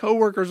all my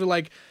coworkers were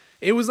like,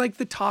 it was like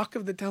the talk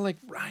of the town, like,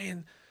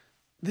 Ryan,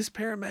 this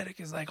paramedic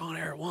is like on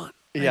air one.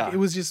 Like, Yeah. It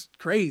was just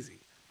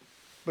crazy.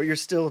 But you're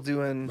still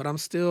doing... But I'm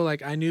still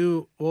like, I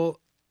knew, well,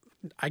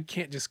 I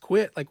can't just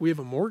quit. Like, we have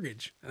a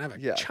mortgage and I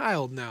have a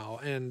child now.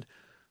 And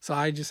so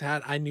I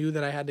knew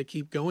that I had to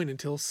keep going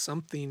until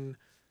something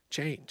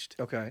changed.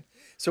 Okay.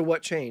 So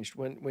what changed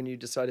when you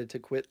decided to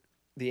quit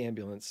the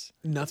ambulance?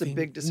 Nothing. That's a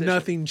big decision.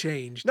 Nothing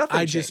changed.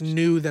 Nothing just changed.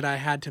 knew that I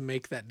had to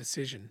make that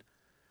decision.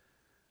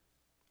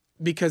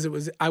 Because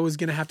I was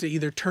going to have to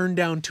either turn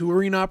down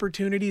touring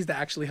opportunities that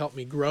actually helped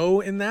me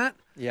grow in that.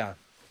 Yeah.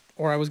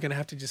 Or I was going to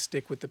have to just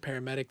stick with the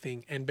paramedic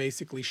thing and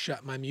basically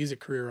shut my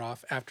music career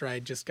off after I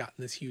had just gotten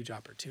this huge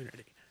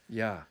opportunity.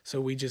 Yeah. So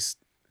we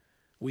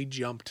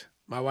jumped.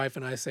 My wife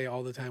and I say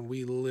all the time,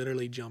 we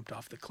literally jumped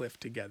off the cliff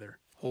together,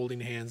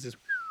 holding hands. Just,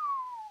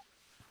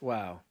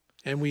 wow.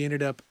 and we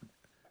ended up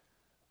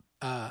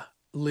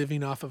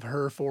living off of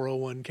her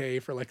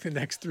 401k for like the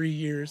next 3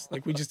 years.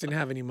 Like we just didn't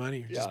have any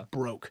money. We just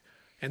broke.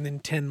 And then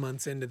 10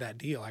 months into that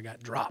deal, I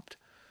got dropped.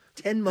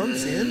 10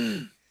 months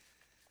in?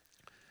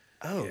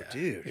 Oh, Yeah,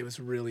 dude. it was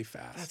really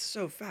fast. That's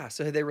so fast.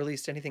 So had they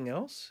released anything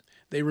else?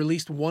 They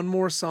released one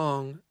more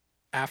song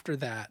after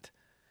that,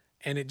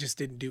 and it just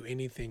didn't do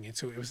anything. And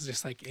so it was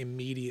just like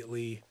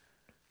immediately,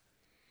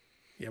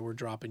 yeah, we're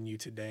dropping you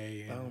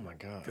today. And oh, my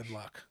gosh. Good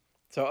luck.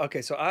 So,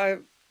 okay, so I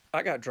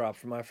got dropped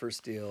from my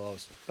first deal.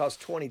 I was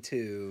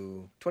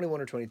 22,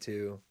 21 or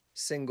 22,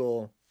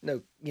 single,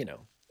 no, you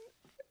know.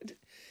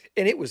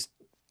 And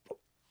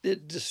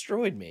it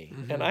destroyed me,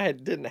 and I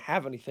didn't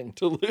have anything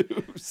to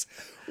lose.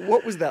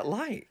 What was that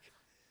like?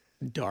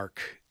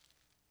 Dark.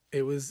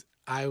 I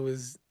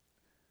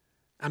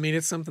mean,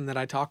 it's something that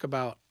I talk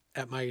about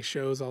at my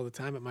shows all the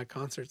time, at my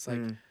concerts. Like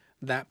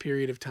that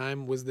period of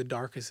time was the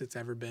darkest it's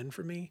ever been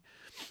for me.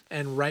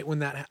 And right when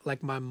that,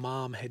 like my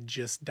mom had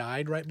just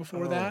died right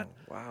before that.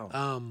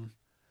 Wow.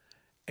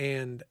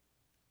 And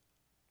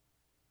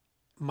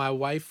my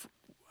wife,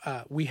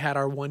 we had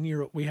a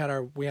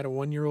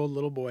 1-year-old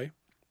little boy.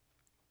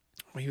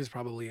 Well, he was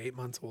probably 8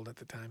 months old at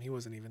the time. He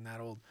wasn't even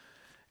that old.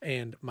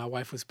 And my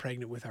wife was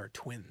pregnant with our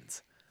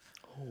twins.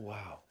 Oh,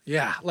 wow.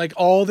 Yeah, like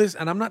all this,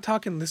 and I'm not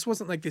talking, this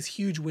wasn't like this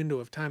huge window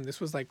of time. This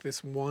was like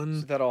this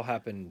one. So that all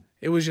happened.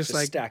 It was just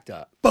like stacked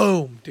up.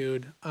 Boom,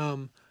 dude.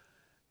 I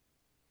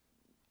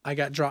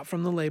got dropped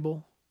from the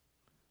label.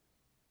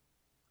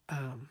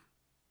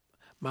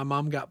 My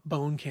mom got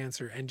bone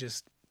cancer and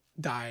just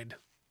died.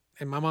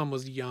 And my mom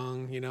was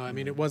young, you know. I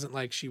mean, it wasn't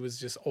like she was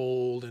just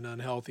old and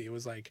unhealthy. It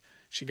was like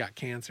she got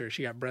cancer.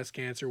 She got breast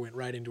cancer, went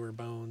right into her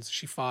bones.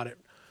 She fought it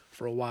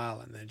for a while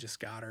and then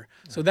just got her.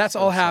 So that's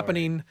all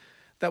happening.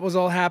 That was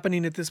all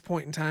happening at this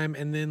point in time.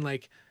 And then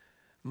like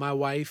my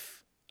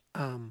wife,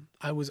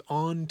 I was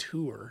on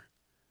tour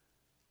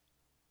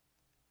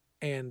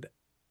and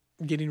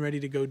getting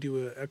ready to go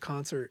do a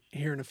concert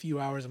here in a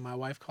few hours. And my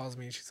wife calls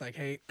me and she's like,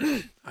 hey,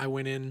 I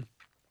went in.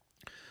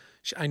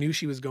 I knew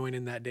she was going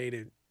in that day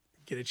to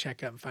get a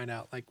checkup and find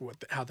out like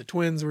how the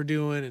twins were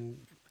doing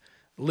and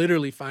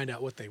literally find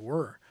out what they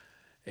were.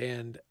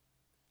 And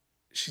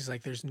she's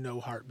like, there's no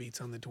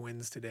heartbeats on the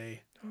twins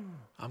today.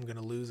 I'm going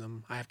to lose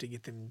them. I have to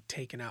get them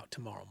taken out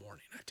tomorrow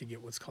morning. I have to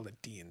get what's called a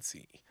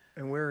DNC.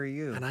 And where are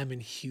you? And I'm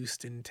in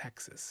Houston,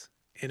 Texas,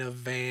 in a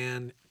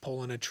van,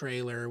 pulling a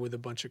trailer with a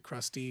bunch of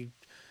crusty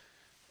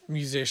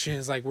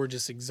musicians. Like we're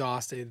just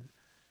exhausted.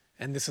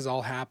 And this is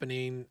all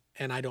happening.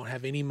 And I don't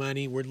have any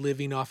money. We're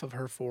living off of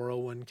her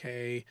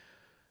 401k.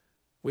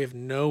 We have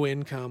no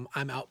income.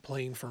 I'm out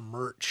playing for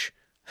merch.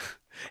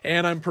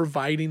 And I'm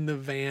providing the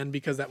van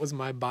because that was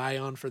my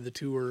buy-on for the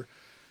tour.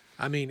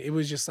 I mean, it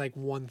was just like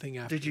one thing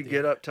after Did you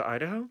get up to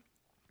Idaho?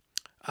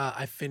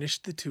 I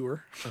finished the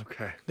tour.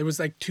 Okay. There was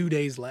like 2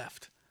 days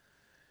left.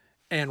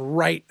 And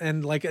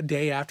like a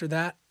day after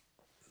that,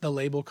 the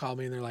label called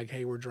me and they're like,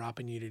 hey, we're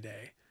dropping you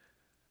today.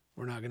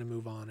 We're not going to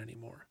move on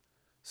anymore.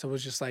 So it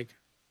was just like,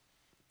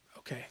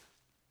 okay,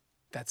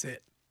 that's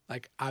it.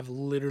 Like I've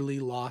literally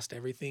lost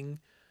everything.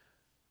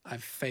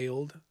 I've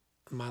failed.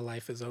 My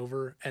life is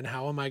over. And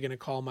how am I going to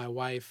call my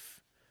wife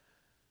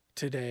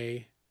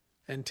today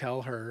and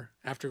tell her,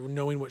 after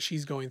knowing what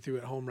she's going through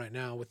at home right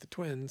now with the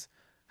twins,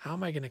 how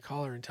am I going to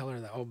call her and tell her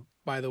that, oh,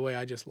 by the way,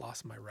 I just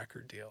lost my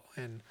record deal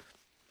and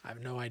I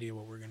have no idea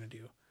what we're going to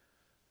do.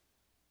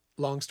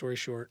 Long story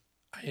short,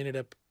 I ended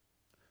up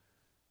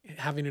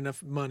having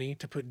enough money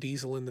to put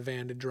diesel in the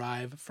van to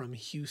drive from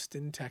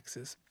Houston,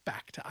 Texas,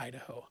 back to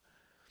Idaho.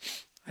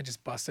 I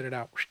just busted it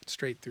out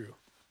straight through.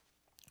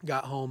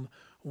 Got home,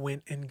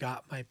 went and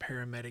got my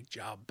paramedic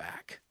job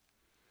back,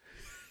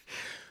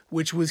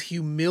 which was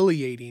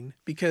humiliating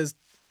because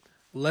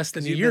less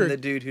than a year. You've been the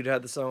dude who'd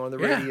had the song on the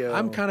radio.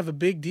 I'm kind of a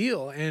big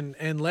deal,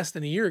 and less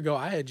than a year ago,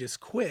 I had just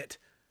quit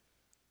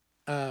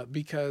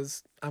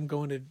because I'm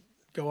going to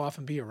go off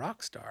and be a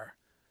rock star.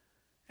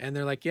 And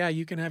they're like, yeah,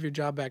 you can have your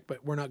job back,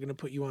 but we're not going to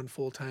put you on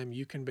full time.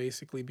 You can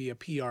basically be a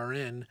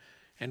PRN,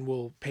 and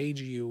we'll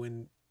page you,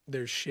 and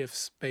there's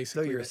shifts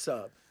basically. So you're a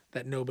sub.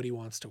 That nobody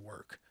wants to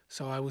work.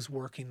 So I was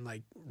working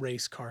like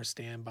race car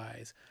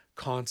standbys,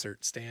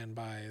 concert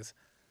standbys,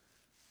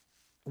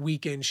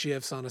 weekend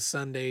shifts on a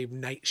Sunday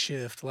night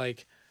shift.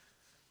 Like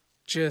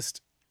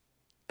just,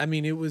 I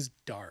mean, it was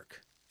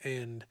dark.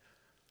 And,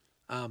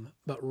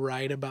 but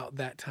right about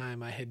that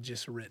time, I had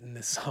just written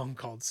this song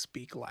called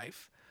Speak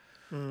Life.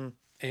 Mm.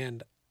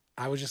 And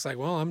I was just like,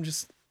 well, I'm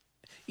just,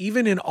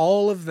 even in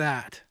all of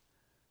that,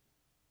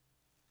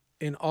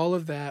 when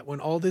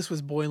all this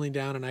was boiling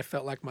down and I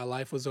felt like my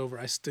life was over,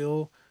 I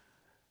still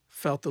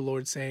felt the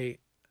Lord say,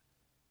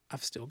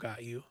 I've still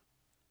got you.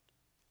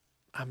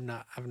 I've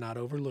not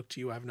overlooked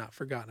you. I've not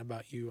forgotten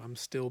about you. I'm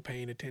still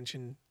paying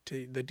attention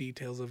to the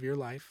details of your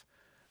life.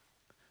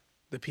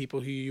 The people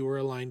who you were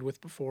aligned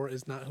with before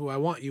is not who I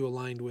want you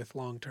aligned with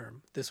long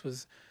term. This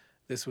was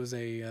just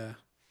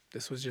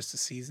a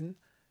season,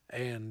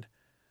 and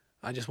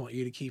I just want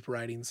you to keep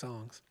writing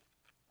songs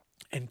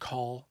and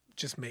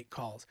just make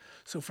calls.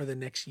 So for the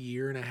next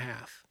year and a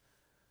half,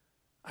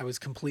 I was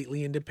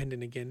completely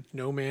independent again.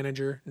 No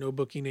manager, no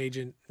booking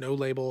agent, no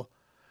label.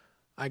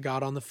 I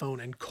got on the phone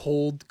and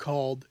cold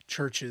called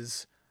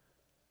churches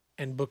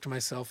and booked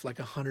myself like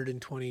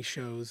 120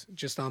 shows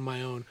just on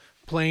my own,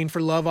 playing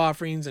for love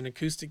offerings and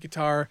acoustic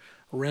guitar,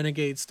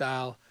 renegade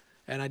style.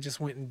 And I just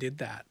went and did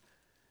that.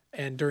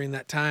 And during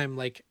that time,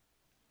 like,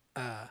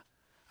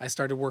 I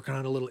started working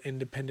on a little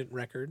independent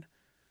record.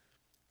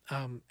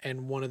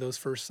 And one of those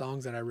first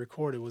songs that I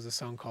recorded was a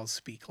song called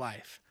Speak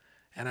Life.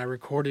 And I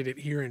recorded it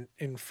here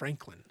in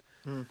Franklin.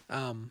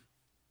 And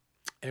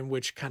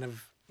which kind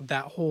of,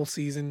 that whole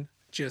season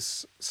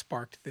just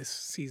sparked this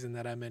season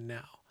that I'm in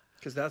now.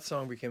 Because that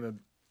song became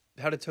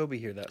how did Toby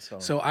hear that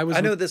song? So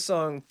I know this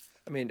song,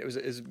 I mean, it was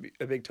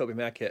a big Toby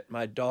Mac hit.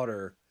 My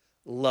daughter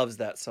loves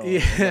that song.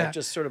 Yeah. Like,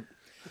 just sort of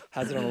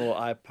has it on a little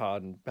iPod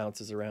and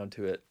bounces around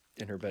to it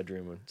in her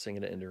bedroom and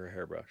singing it into her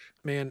hairbrush.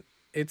 Man,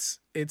 it's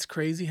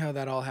crazy how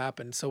that all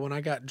happened. So when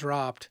I got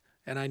dropped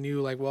and I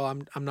knew like, well,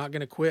 I'm not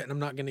going to quit and I'm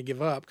not going to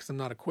give up because I'm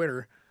not a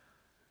quitter.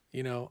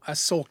 You know, I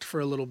sulked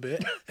for a little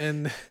bit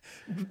and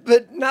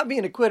but not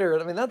being a quitter,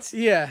 I mean,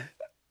 yeah.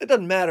 It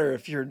doesn't matter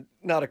if you're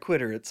not a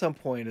quitter at some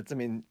point. I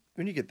mean,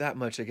 when you get that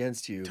much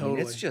against you,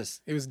 Totally. I mean,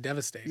 it was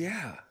devastating.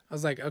 Yeah. I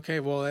was like, okay,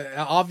 well,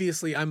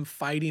 obviously I'm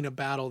fighting a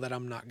battle that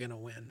I'm not going to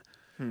win.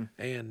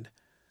 And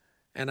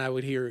I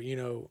would hear,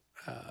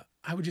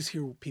 I would just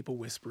hear people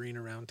whispering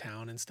around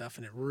town and stuff.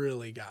 And it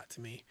really got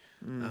to me.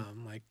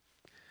 Like,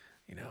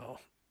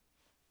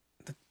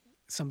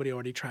 somebody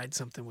already tried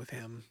something with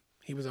him.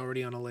 He was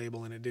already on a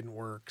label and it didn't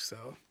work.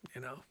 So,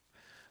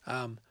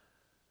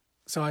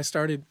 so I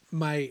started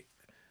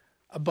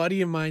a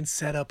buddy of mine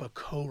set up a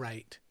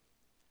co-write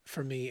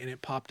for me and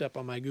it popped up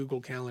on my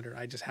Google Calendar.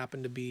 I just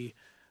happened to be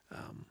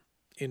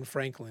in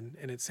Franklin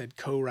and it said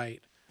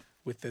co-write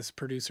with this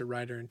producer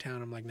writer in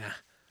town. I'm like, nah,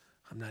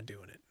 I'm not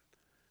doing it.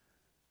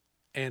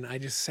 And I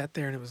just sat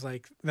there and it was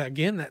like,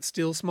 again, that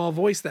still small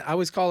voice that I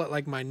always call it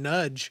like my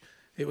nudge.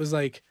 It was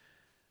like,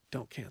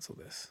 don't cancel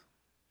this.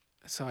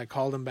 So I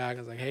called him back. I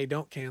was like, hey,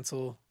 don't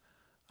cancel.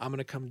 I'm going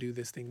to come do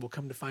this thing. We'll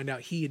come to find out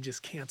he had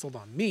just canceled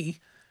on me.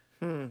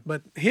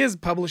 But his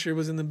publisher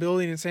was in the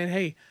building and saying,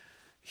 hey,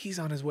 he's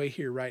on his way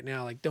here right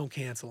now. Like, don't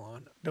cancel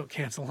on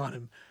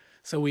him.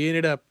 So we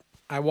ended up,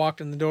 I walked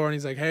in the door and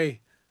he's like,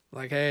 hey.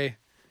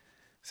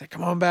 He's like,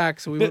 come on back.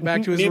 So we went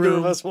back to his room. Neither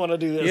of us want to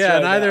do this. Yeah,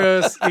 right neither now.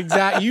 of us.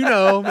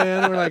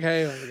 Man. We're like,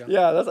 hey, let's go.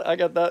 Yeah, I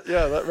got that.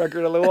 Yeah, that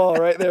record on the wall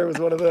right there was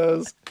one of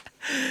those.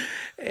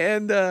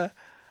 And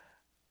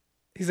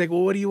he's like,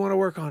 well, what do you want to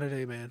work on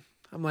today, man?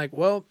 I'm like,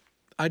 well,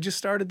 I just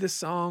started this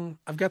song.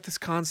 I've got this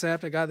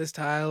concept. I got this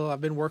title. I've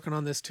been working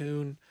on this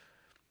tune.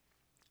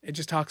 It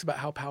just talks about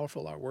how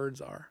powerful our words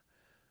are.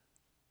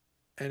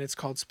 And it's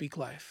called Speak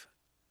Life.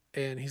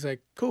 And he's like,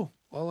 cool.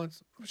 Well,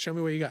 let's show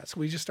me what you got. So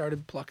we just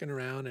started plucking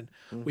around and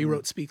we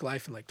wrote Speak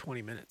Life in like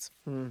 20 minutes.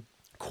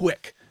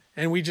 Quick.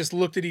 And we just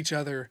looked at each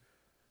other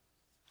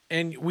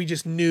and we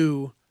just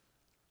knew,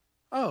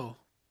 oh,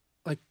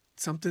 like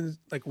something,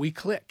 like we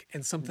click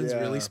and something's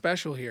really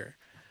special here.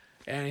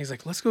 And he's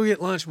like, let's go get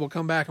lunch. We'll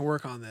come back and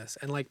work on this.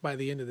 And like by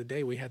the end of the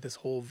day, we had this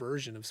whole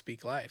version of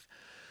Speak Life.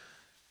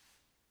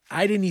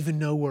 I didn't even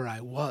know where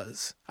I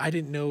was. I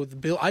didn't know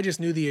I just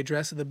knew the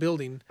address of the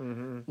building.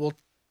 Well,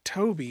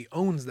 Toby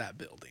owns that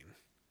building.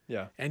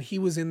 Yeah. And he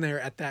was in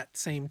there at that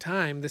same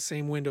time, the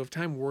same window of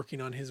time,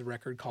 working on his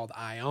record called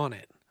Eye on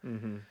It.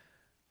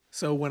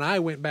 So when I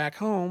went back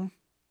home,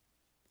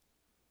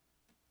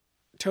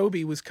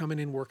 Toby was coming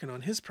in working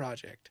on his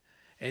project.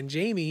 And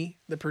Jamie,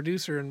 the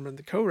producer and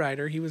the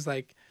co-writer, he was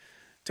like,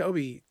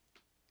 Toby,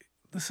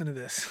 listen to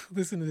this.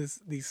 Listen to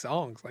these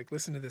songs. Like,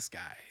 listen to this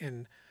guy.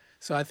 And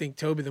so I think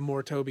Toby, the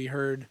more Toby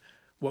heard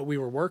what we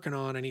were working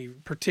on, and he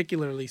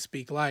particularly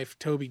Speak Life,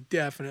 Toby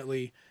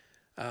definitely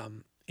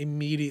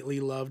immediately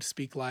loved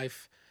Speak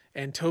Life.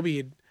 And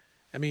Toby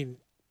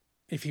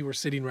if he were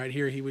sitting right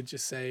here, he would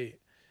just say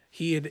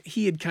he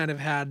had kind of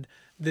had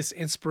this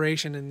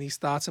inspiration and these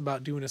thoughts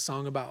about doing a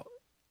song about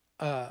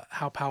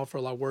how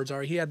powerful our words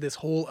are. He had this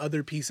whole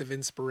other piece of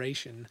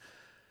inspiration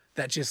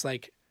that just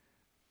like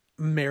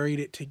married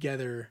it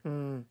together.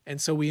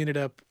 And so we ended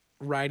up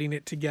writing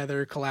it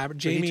together, So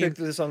he took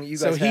the song that you guys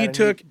so had he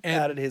took and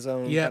added his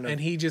own. Yeah, kind of,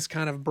 and he just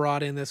kind of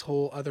brought in this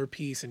whole other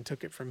piece and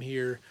took it from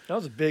here. That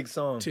was a big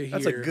song. To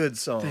That's here. a good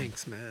song.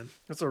 Thanks, man.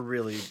 That's a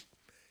really.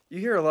 You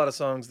hear a lot of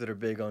songs that are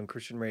big on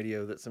Christian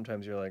radio that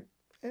sometimes you're like,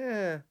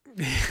 you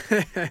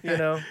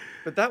know.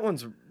 But that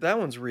one's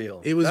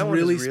real. It was that one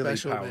really is really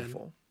special,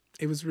 powerful. man.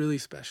 It was really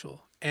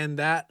special, and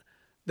that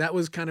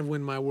was kind of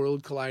when my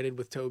world collided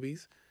with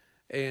Toby's,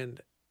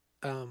 and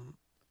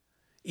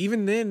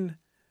even then,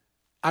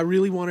 I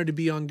really wanted to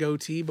be on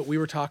Goatee, but we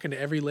were talking to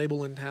every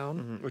label in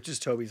town, which is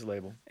Toby's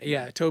label.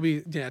 Yeah,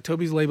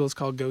 Toby's label is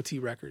called Goatee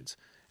Records,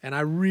 and I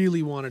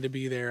really wanted to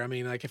be there. I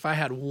mean, like if I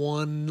had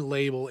one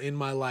label in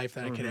my life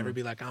that I could ever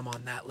be like, I'm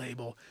on that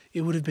label,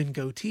 it would have been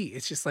Goatee.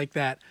 It's just like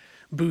that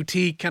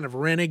boutique kind of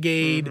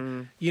renegade,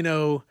 you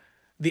know,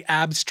 the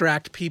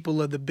abstract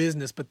people of the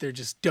business, but they're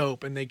just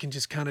dope and they can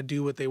just kind of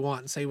do what they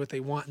want and say what they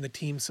want, and the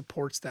team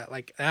supports that.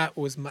 Like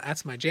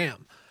that's my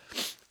jam.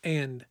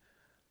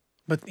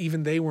 But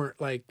even they weren't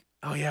like,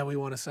 oh yeah, we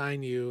want to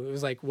sign you. It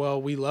was like,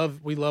 well, we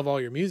love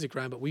all your music,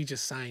 Ryan, but we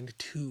just signed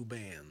 2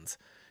 bands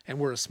and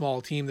we're a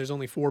small team. There's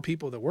only 4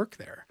 people that work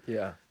there.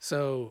 Yeah.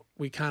 So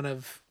we kind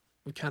of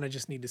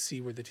just need to see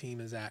where the team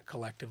is at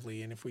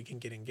collectively and if we can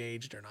get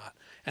engaged or not.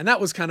 And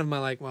that was kind of my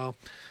like, well,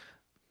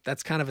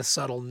 that's kind of a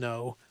subtle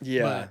no.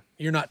 Yeah. But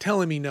you're not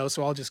telling me no,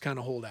 so I'll just kind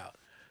of hold out.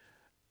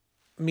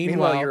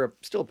 Meanwhile, you're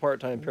still a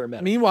part-time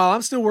paramedic. Meanwhile,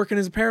 I'm still working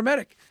as a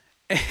paramedic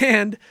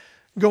and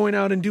going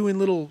out and doing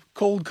little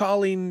cold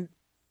calling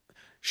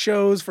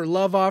shows for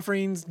love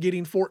offerings,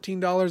 getting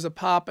 $14 a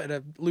pop at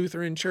a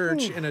Lutheran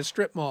church in a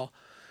strip mall,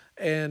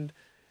 and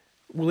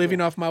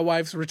living off my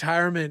wife's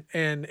retirement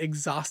and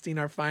exhausting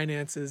our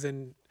finances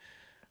and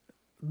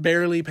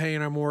barely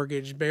paying our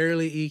mortgage,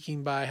 barely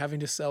eking by, having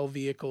to sell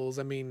vehicles.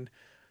 I mean,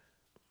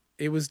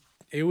 it was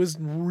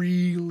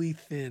really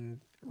thin,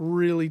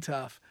 really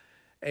tough.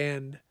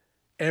 And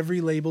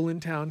every label in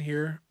town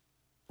here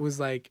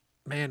was like,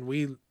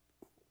 man,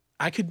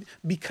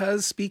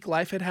 because Speak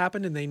Life had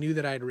happened and they knew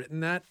that I had written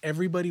that,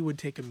 everybody would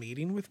take a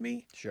meeting with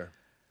me. Sure.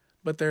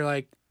 But they're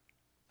like,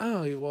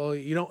 oh, well,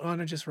 you don't want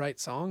to just write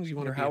songs. You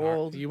want to be how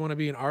old? You want to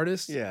be an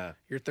artist? Yeah.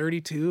 You're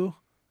 32.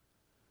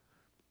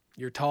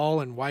 You're tall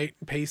and white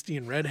and pasty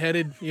and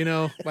redheaded, you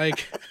know,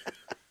 like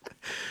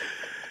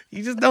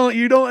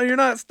you're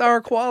not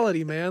star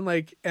quality, man.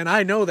 Like, and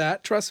I know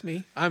that, trust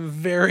me, I'm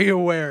very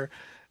aware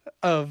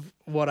of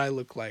what I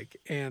look like.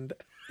 And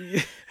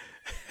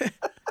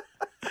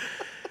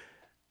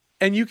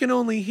and you can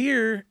only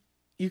hear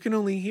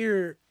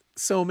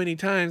so many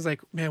times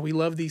like, man, we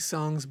love these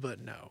songs,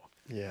 but no.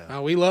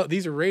 Yeah.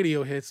 These are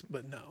radio hits,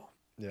 but no.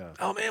 Yeah.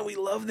 Oh man, we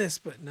love this,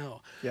 but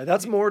no. Yeah,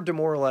 that's more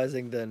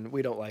demoralizing than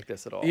we don't like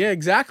this at all. Yeah,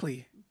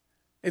 exactly.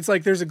 It's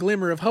like there's a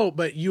glimmer of hope,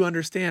 but you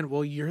understand,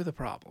 well, you're the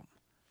problem.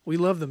 We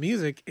love the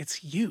music,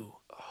 it's you.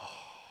 Oh.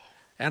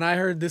 And I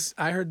heard this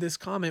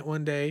comment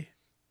one day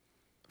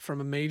from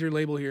a major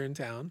label here in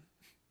town.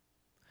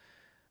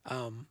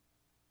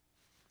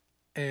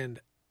 And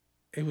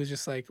it was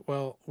just like,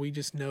 well, we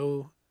just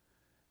know,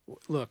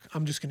 look,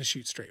 I'm just going to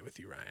shoot straight with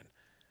you, Ryan.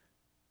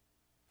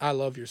 I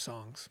love your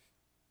songs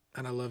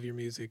and I love your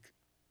music,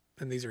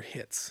 and these are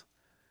hits.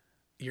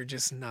 You're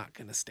just not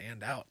going to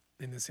stand out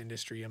in this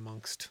industry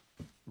amongst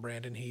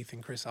Brandon Heath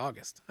and Chris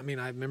August. I mean,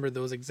 I remember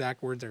those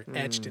exact words are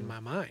etched in my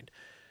mind.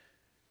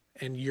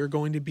 And you're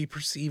going to be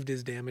perceived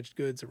as damaged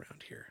goods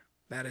around here.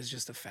 That is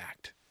just a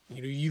fact.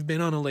 You know, you've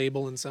been on a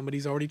label and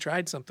somebody's already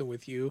tried something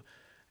with you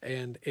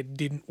and it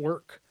didn't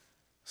work.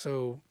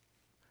 So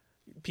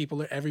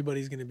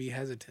everybody's going to be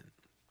hesitant.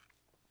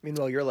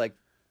 Meanwhile, you're like,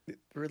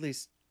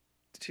 released,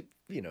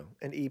 an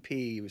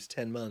EP was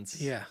 10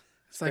 months. Yeah.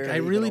 It's like, I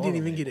really didn't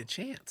even get a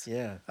chance.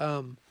 Yeah.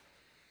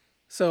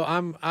 So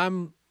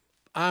I'm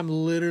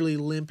literally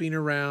limping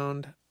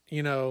around,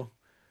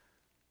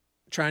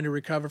 trying to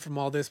recover from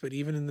all this. But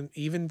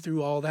even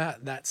through all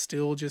that, that's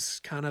still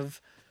just kind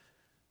of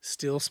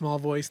still small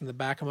voice in the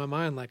back of my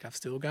mind. Like, I've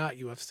still got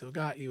you.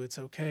 It's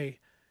okay.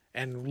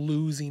 And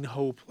losing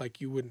hope like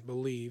you wouldn't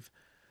believe.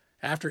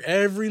 After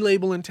every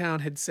label in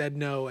town had said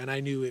no, and I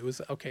knew it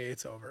was okay,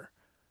 it's over.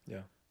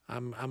 Yeah.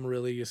 I'm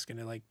really just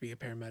gonna be a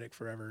paramedic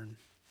forever, and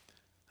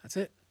that's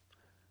it.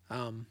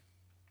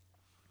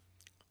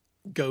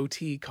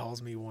 Goatee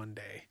calls me one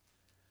day,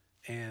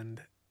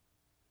 and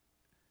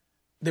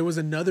there was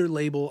another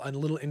label, a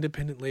little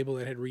independent label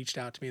that had reached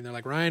out to me, and they're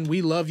like, Ryan,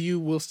 we love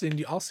you.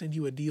 I'll send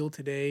you a deal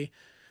today.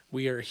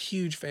 We are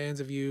huge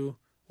fans of you.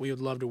 We would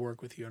love to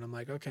work with you. And I'm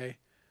like, okay.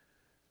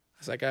 I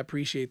was like, I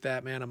appreciate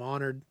that, man. I'm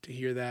honored to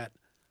hear that.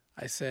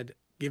 I said,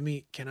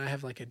 can I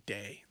have like a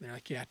day? And they're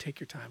like, yeah, take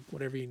your time,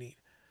 whatever you need.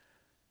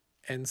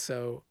 And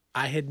so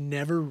I had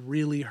never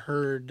really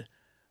heard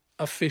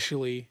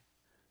officially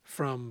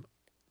from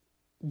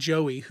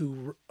Joey,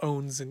 who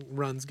owns and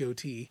runs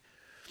Goatee,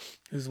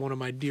 who's one of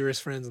my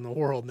dearest friends in the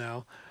world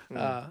now.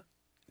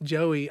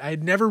 Joey, I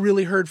had never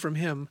really heard from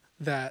him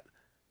that,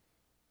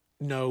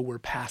 no, we're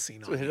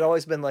passing on. So it had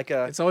always been like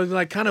it's always been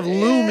like kind of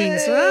looming.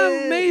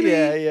 So maybe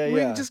yeah.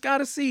 we just got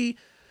to see.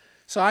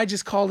 So I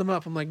just called him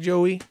up. I'm like,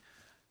 Joey,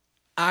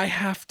 I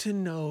have to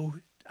know.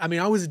 I mean,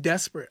 I was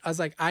desperate. I was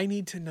like, I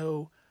need to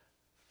know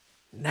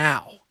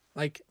now.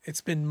 Like,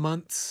 it's been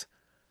months.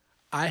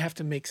 I have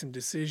to make some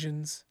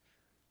decisions.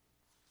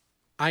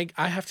 I've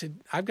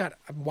got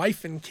a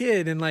wife and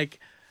kid, and like,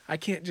 I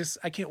can't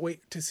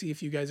wait to see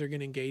if you guys are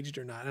getting engaged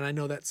or not. And I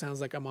know that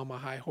sounds like I'm on my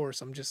high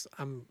horse.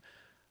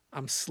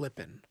 I'm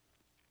slipping.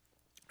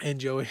 And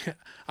Joey,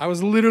 I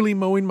was literally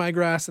mowing my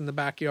grass in the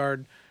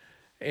backyard,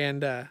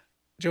 and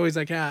Joey's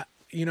like, yeah,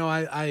 you know,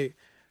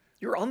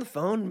 You were on the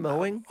phone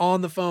mowing?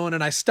 on the phone,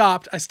 and I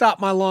stopped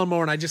my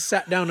lawnmower and I just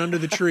sat down under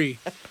the tree.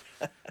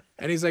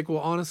 And he's like, well,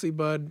 honestly,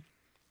 bud,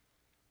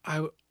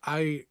 I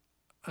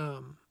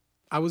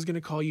was going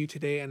to call you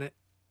today,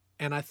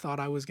 and I thought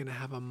I was going to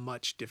have a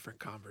much different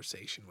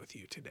conversation with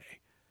you today.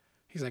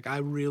 He's like,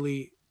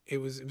 it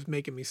was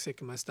making me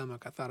sick in my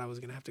stomach. I thought I was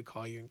going to have to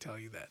call you and tell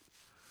you that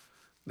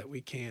we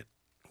can't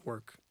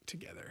work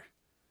together.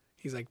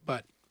 He's like,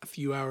 but a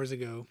few hours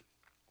ago,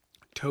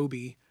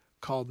 Toby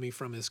called me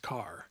from his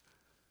car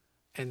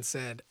and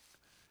said,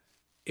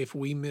 if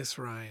we miss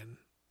Ryan,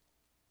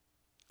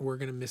 we're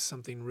going to miss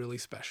something really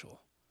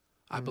special.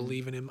 I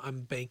believe in him.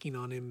 I'm banking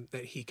on him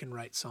that he can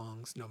write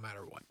songs no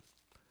matter what.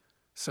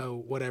 So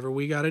whatever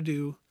we got to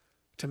do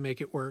to make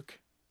it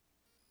work,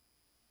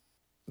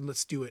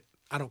 let's do it.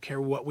 I don't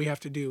care what we have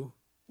to do.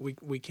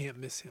 We can't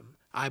miss him.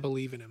 I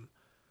believe in him.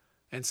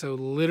 And so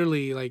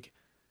literally, like,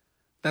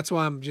 that's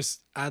why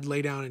I'd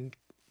lay down in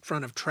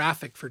front of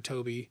traffic for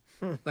Toby.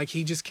 Like,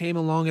 he just came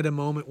along at a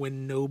moment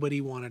when nobody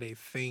wanted a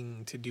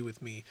thing to do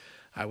with me.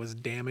 I was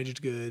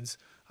damaged goods.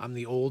 I'm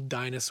the old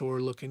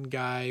dinosaur looking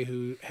guy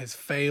who has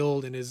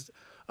failed and is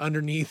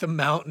underneath a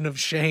mountain of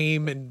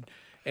shame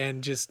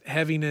and just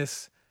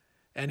heaviness.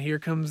 And here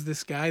comes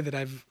this guy that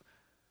I've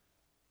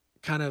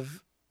kind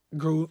of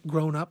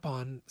grown up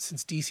on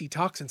since DC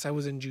Talk, since I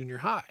was in junior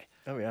high.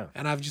 Oh, yeah.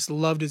 And I've just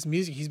loved his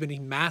music. He's been a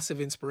massive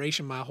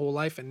inspiration my whole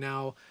life. And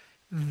now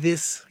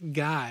this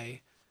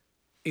guy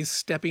is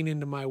stepping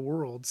into my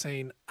world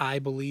saying, I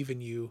believe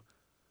in you.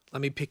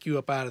 Let me pick you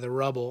up out of the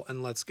rubble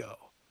and let's go.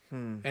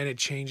 And it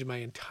changed my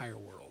entire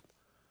world.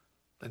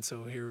 And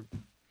so here.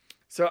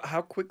 So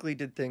how quickly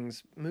did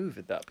things move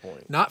at that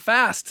point? Not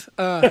fast.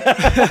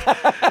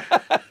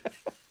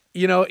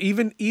 You know,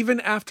 even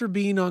after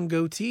being on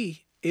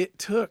Goatee, it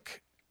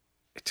took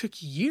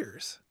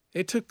years.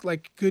 It took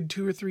like good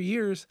 2 or 3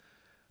 years.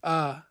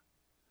 I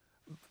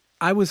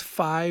was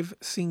 5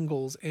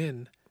 singles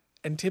in,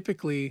 and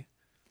typically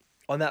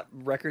on that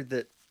record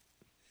that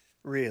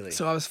really.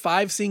 So I was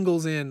 5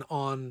 singles in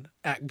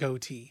at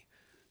Goatee.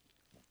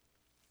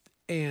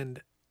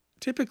 And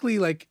typically,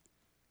 like,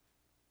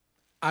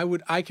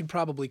 I could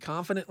probably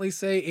confidently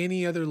say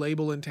any other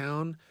label in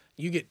town,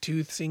 you get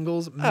 2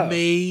 singles,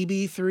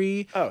 maybe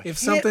 3. Oh, if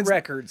something's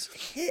records,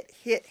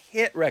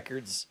 hit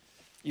records.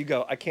 You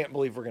go, I can't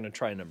believe we're going to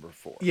try number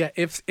 4. Yeah,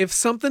 if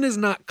something is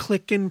not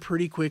clicking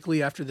pretty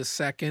quickly after the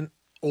second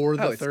or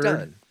the third,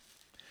 done.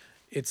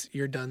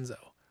 You're donezo.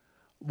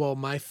 Well,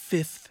 my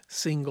 5th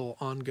single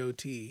on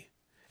Goatee,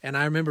 and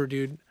I remember,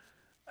 dude,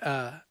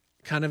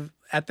 kind of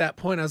at that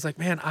point, I was like,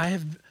 man,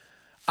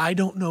 I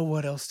don't know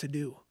what else to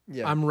do.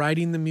 Yeah. I'm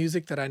writing the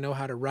music that I know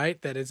how to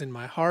write, that is in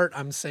my heart.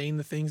 I'm saying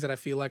the things that I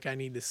feel like I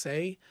need to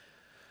say.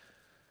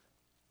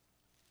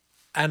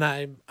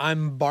 And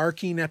I'm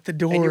barking at the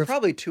door. And you're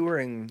probably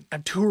touring.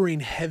 I'm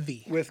touring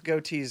heavy. With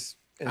Goatee's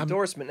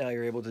endorsement now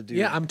you're able to do.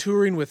 Yeah, I'm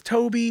touring with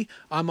Toby.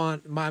 I'm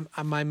on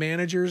my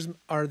managers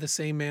are the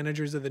same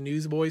managers of the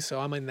Newsboys, so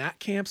I'm in that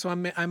camp. So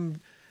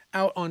I'm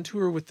out on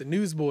tour with the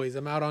Newsboys.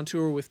 I'm out on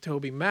tour with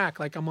Toby Mac.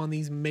 Like, I'm on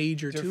these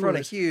major tours. In front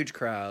of huge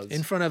crowds.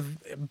 In front of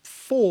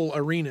full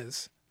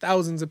arenas,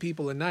 thousands of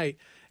people a night.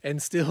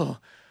 And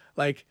still,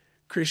 like,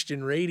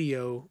 Christian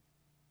radio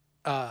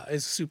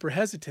is super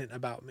hesitant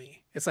about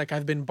me. It's like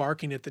I've been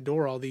barking at the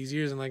door all these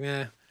years. I'm like,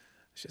 nah,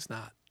 it's just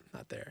not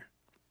there.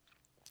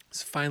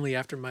 So finally,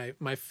 after my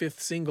 5th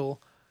single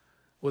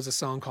was a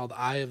song called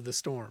Eye of the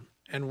Storm.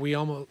 And we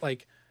almost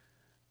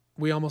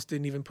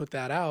didn't even put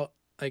that out.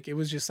 Like, it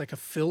was just like a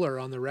filler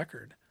on the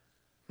record.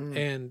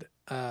 And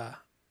I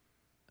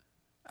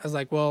was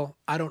like, well,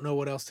 I don't know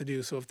what else to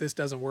do. So if this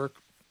doesn't work,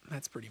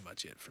 that's pretty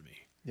much it for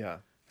me. Yeah.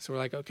 So we're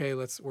like, okay,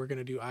 we're going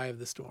to do Eye of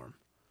the Storm.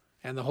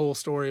 And the whole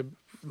story,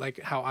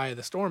 like how Eye of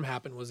the Storm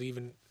happened, was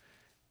even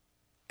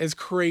as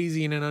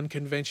crazy and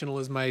unconventional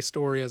as my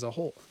story as a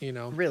whole, you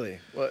know? Really?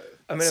 Well,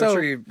 I mean, I'm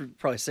sure you're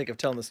probably sick of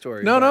telling the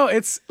story. No,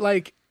 it's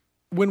like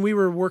when we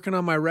were working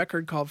on my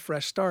record called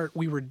Fresh Start,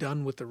 we were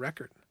done with the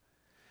record.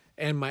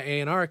 And my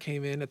A&R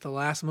came in at the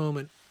last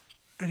moment,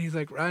 and he's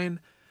like, Ryan,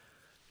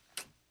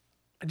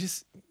 I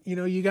just,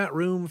 you got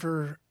room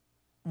for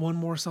one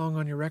more song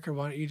on your record.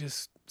 Why don't you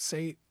just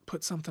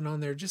put something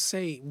on there? Just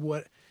say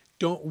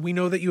we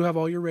know that you have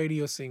all your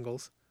radio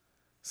singles,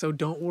 so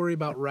don't worry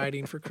about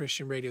writing for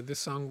Christian radio. This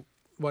song,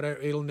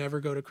 it'll never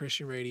go to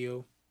Christian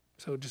radio,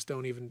 so just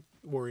don't even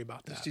worry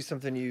about that. Just do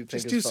something you think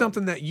Just is do fun.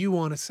 something that you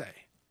want to say,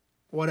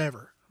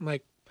 whatever. I'm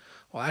like,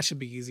 well, that should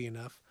be easy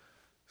enough.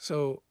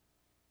 So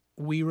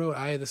we wrote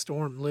Eye of the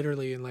Storm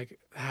literally in like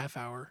a half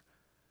hour,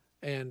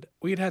 And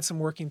we had some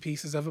working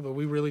pieces of it, but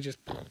we really just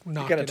You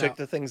knocked kind of it took out.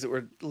 the things that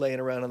were laying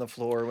around on the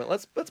floor and went,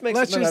 let's make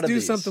Let's something just out of do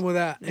these. something with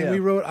that. And Yeah. we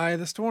wrote Eye of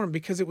the Storm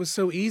because it was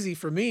so easy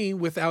for me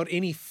without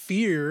any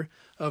fear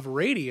of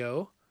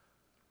radio.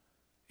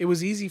 It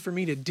was easy for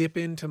me to dip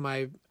into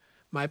my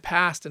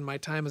past and my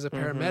time as a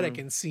paramedic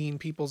and seeing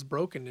people's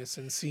brokenness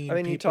and seeing I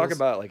mean, you talk people's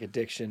about like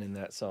addiction in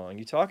that song.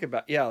 You talk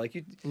about, like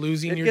you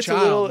losing it your gets child.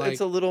 a little, like,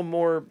 it's a little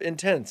more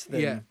intense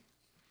than, yeah.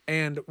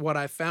 And what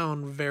I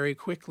found very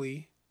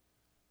quickly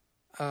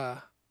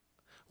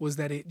was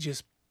that it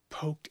just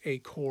poked a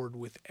chord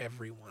with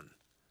everyone.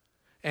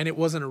 And it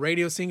wasn't a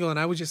radio single, and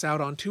I was just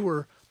out on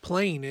tour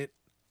playing it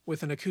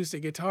with an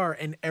acoustic guitar,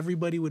 and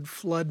everybody would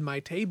flood my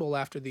table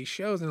after these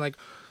shows. And like,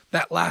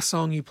 that last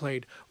song you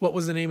played, what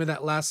was the name of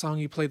that last song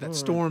you played, that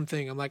Storm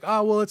thing? I'm like,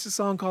 oh, well, it's a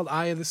song called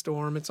Eye of the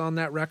Storm. It's on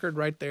that record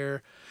right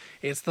there.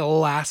 It's the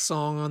last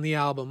song on the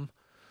album.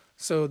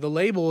 So the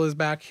label is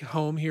back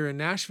home here in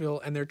Nashville,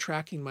 and they're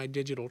tracking my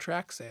digital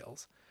track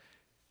sales.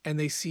 And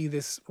they see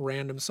this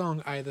random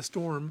song, Eye of the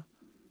Storm,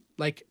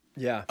 like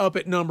up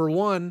at number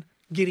 1,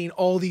 getting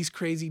all these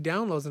crazy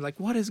downloads. And like,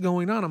 what is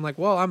going on? I'm like,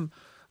 well,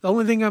 the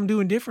only thing I'm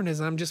doing different is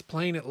I'm just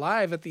playing it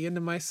live at the end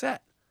of my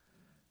set.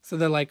 So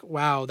they're like,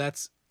 wow,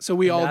 so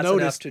we all that's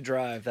noticed enough to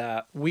drive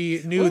that.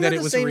 We knew that it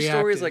was the same reactive.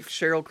 story as like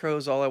Sheryl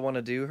Crow's All I Want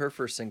to Do. Her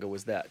first single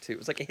was that too. It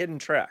was like a hidden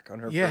track on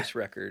her first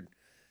record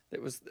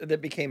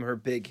that became her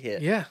big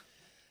hit. Yeah.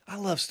 I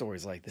love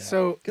stories like that.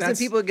 So because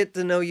then people get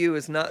to know you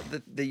as not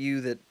the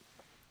you that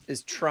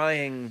is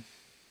trying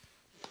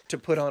to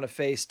put on a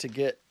face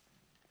to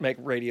make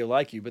radio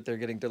like you, but they're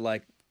getting to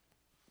like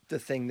the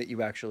thing that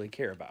you actually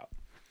care about.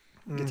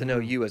 Get to know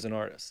you as an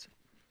artist.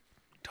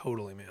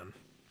 Totally, man.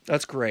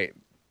 That's great.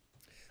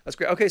 That's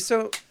great. Okay,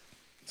 so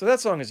that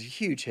song is a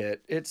huge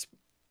hit.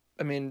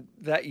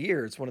 That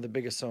year it's one of the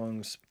biggest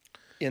songs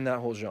in that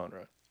whole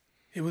genre.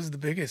 It was the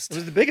biggest. It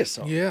was the biggest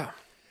song. Yeah.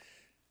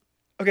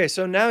 Okay,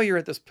 so now you're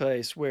at this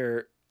place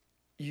where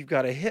you've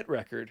got a hit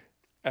record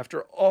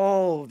after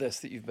all of this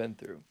that you've been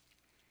through.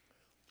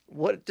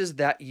 What does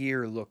that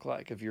year look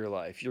like of your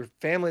life? Your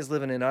family's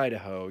living in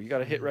Idaho. You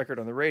got a hit record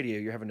on the radio.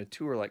 You're having a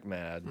tour like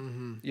mad.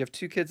 Mm-hmm. You have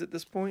 2 kids at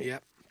this point?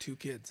 Yep, 2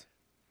 kids.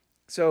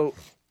 So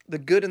the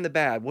good and the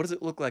bad, what does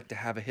it look like to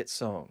have a hit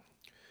song?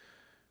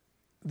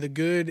 The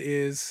good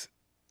is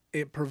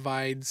it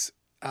provides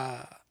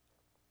a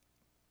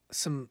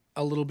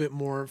little bit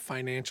more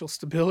financial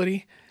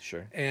stability.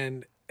 Sure.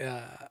 And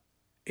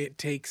it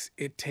takes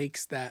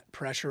that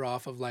pressure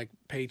off of like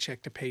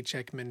paycheck to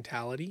paycheck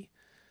mentality,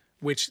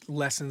 which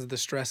lessens the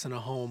stress in a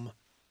home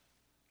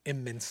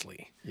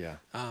immensely. Yeah.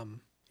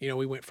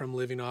 We went from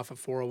living off a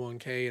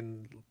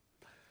 401k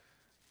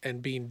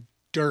and being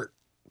dirt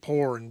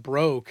poor and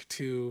broke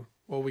to,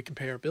 well, we can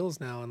pay our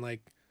bills now, and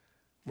like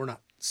we're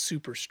not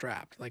super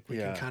strapped. Like we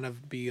can kind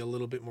of be a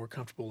little bit more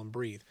comfortable and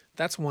breathe.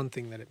 That's one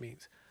thing that it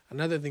means.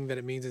 Another thing that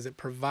it means is it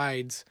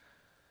provides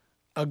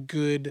a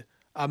good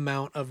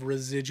amount of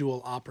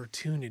residual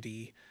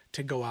opportunity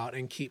to go out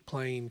and keep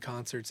playing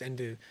concerts, and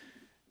to,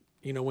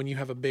 when you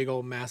have a big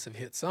old massive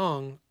hit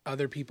song,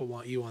 other people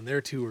want you on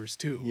their tours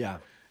too. Yeah.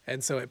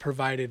 And so it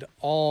provided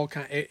all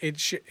kind.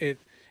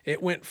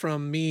 It went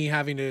from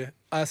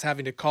us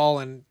having to call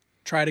and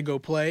try to go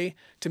play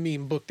to me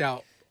booked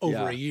out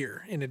over a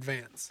year in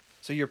advance.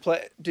 So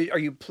are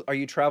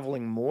you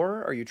traveling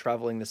more? Are you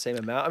traveling the same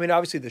amount? I mean,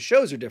 obviously the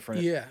shows are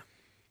different. Yeah.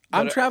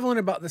 I'm traveling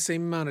about the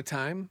same amount of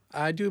time.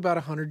 I do about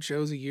 100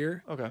 shows a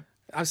year. Okay.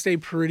 I stay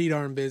pretty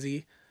darn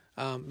busy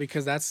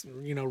because that's,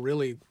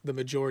 really the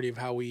majority of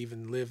how we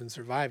even live and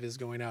survive is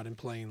going out and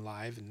playing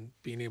live and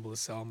being able to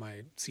sell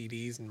my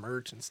CDs and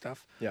merch and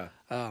stuff. Yeah.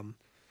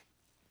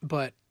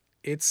 But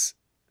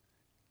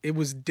it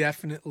was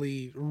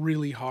definitely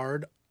really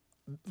hard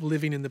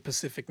living in the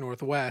Pacific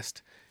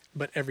Northwest,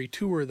 but every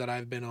tour that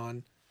I've been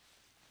on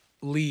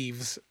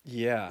leaves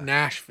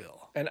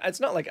Nashville. And it's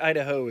not like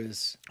Idaho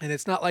is... And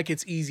it's not like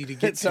it's easy to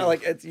get It's to. not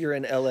like you're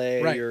in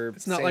L.A. Right. You're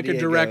It's not San like Diego.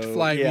 a direct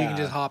flight where you can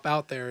just hop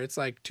out there. It's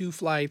like 2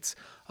 flights,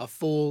 a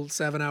full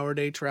 7-hour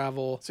day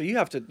travel. So you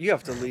have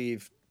to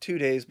leave 2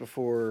 days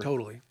before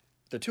Totally.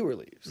 the tour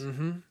leaves.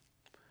 Mm-hmm.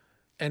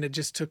 And it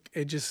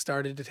just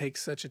started to take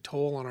such a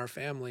toll on our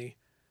family.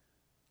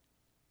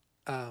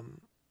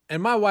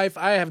 And my wife,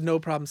 I have no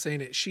problem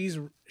saying it.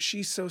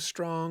 She's so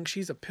strong.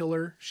 She's a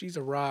pillar. She's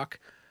a rock.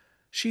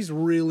 She's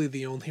really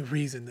the only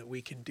reason that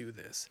we can do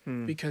this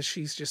because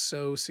she's just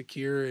so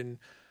secure and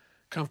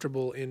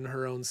comfortable in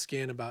her own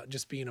skin about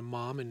just being a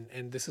mom,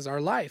 and this is our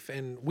life.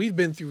 And we've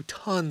been through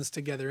tons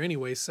together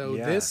anyway. So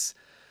this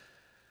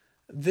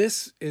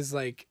is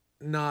like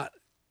not,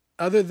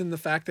 other than the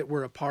fact that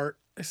we're apart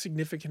a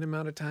significant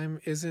amount of time,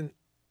 isn't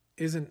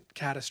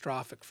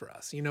catastrophic for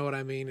us. You know what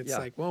I mean? It's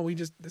like, well,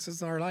 this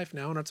is our life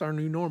now and it's our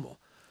new normal.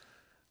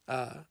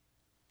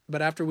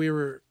 But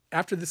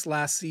after this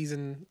last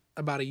season,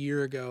 about a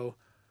year ago,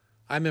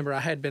 I remember I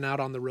had been out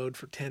on the road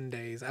for 10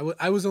 days.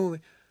 I was only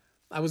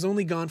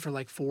gone for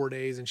like 4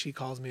 days, and she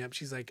calls me up.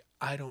 She's like,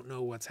 I don't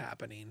know what's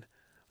happening,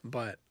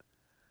 but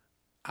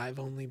you've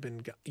only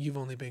been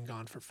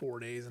gone for 4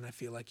 days, and I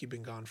feel like you've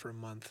been gone for a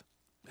month.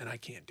 and I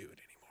can't do it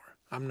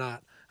anymore.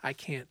 I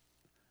can't,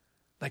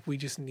 like, we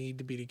just need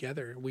to be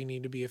together. We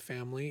need to be a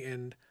family,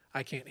 and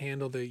I can't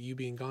handle you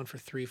being gone for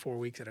 3-4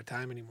 weeks at a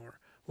time anymore.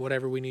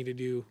 Whatever we need to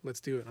do, let's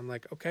do it. I'm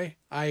like, okay,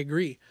 I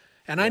agree.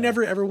 And I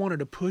never ever wanted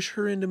to push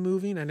her into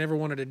moving. I never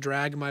wanted to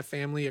drag my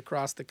family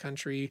across the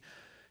country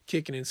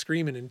kicking and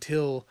screaming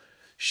until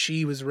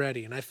she was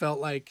ready. And I felt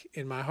like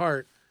in my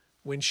heart,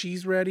 when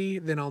she's ready,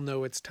 then I'll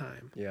know it's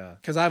time. Yeah.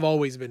 Because I've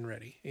always been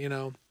ready, you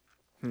know?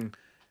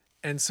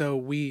 And so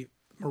we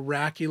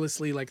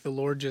miraculously, like, the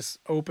Lord just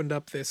opened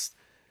up this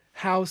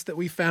house that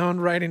we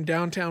found right in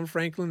downtown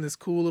Franklin, this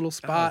cool little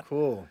spot. Oh,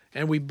 cool.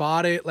 And we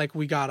bought it. Like,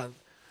 we got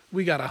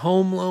a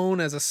home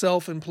loan as a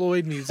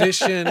self-employed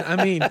musician.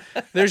 I mean,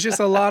 there's just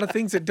a lot of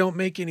things that don't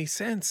make any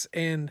sense.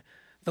 And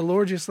the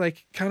Lord just,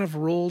 like, kind of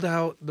rolled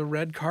out the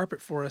red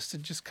carpet for us to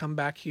just come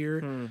back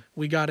here.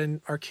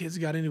 Our kids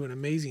got into an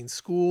amazing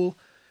school.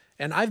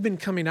 And I've been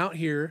coming out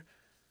here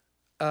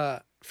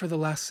for the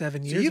last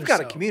 7 years. So you've got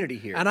a community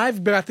here. And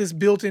I've got this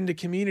built-into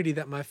community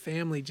that my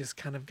family just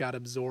kind of got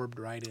absorbed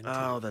right into.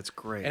 Oh, that's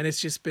great. And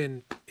it's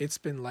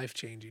been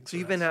life-changing. So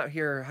you've been out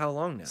here how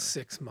long now?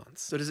 6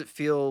 months. So does it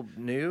feel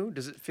new?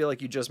 Does it feel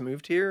like you just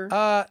moved here?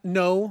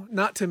 No,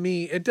 not to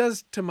me. It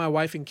does to my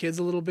wife and kids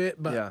a little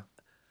bit, but yeah.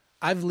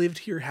 I've lived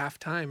here half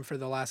time for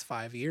the last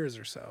 5 years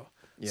or so.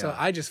 Yeah. So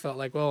I just felt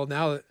like, well,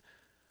 now that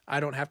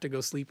I don't have to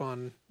go sleep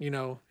on,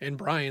 in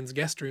Brian's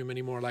guest room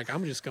anymore, like,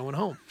 I'm just going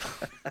home.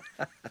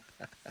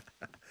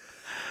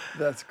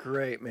 That's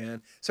great,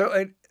 man.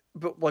 So,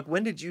 but like,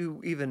 when did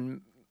you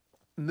even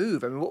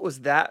move? I mean, what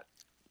was that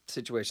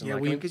situation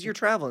like? Because you're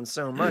traveling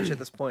so much at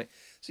this point.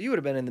 So you would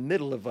have been in the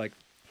middle of, like,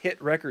 hit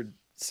record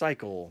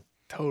cycle.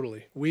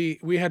 Totally.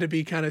 We had to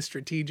be kind of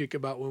strategic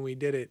about when we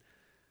did it.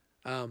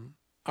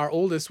 Our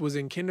oldest was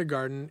in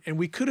kindergarten, and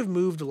we could have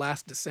moved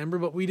last December,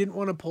 but we didn't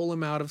want to pull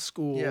him out of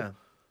school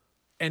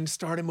and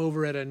start him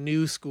over at a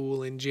new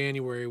school in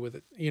January with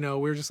it. We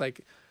were just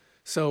like,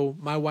 so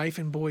my wife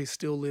and boys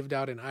still lived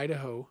out in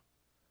Idaho,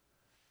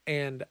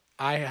 and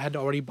I had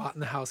already bought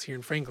the house here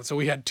in Franklin. So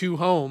we had 2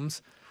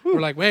 homes. Whew.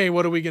 We're like, hey,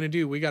 what are we going to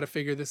do? We got to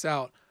figure this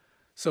out.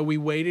 So we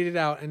waited it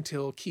out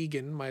until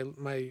Keegan,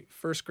 my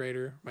first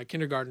grader, my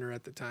kindergartner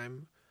at the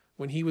time,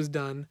 when he was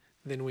done,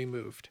 then we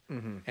moved.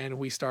 Mm-hmm. And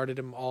we started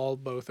them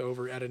both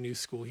over at a new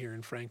school here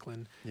in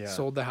Franklin,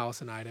 sold the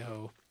house in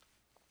Idaho,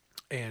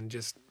 and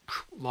just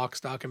lock,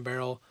 stock, and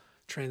barrel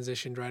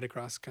transitioned right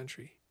across the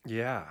country.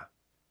 Yeah.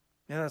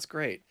 Yeah, that's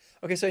great.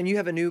 Okay, so and you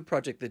have a new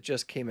project that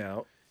just came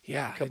out.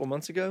 Yeah. A couple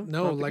months ago?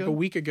 No, like a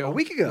week ago. A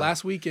week ago?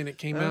 Last weekend it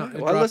came out.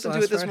 Well, I listened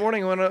to it this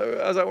morning when I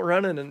was out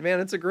running, and man,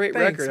 it's a great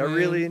record. Man. I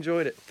really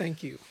enjoyed it.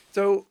 Thank you.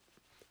 So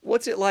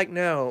what's it like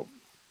now?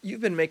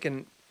 You've been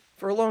making,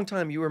 for a long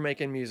time, you were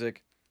making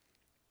music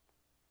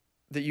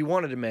that you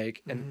wanted to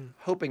make and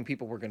hoping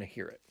people were going to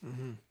hear it.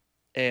 Mm-hmm.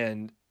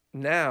 And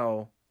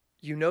now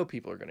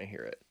people are going to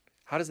hear it.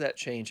 How does that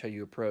change how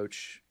you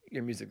approach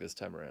your music this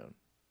time around?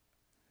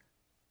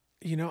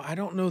 I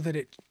don't know that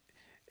it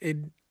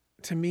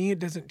to me, it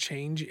doesn't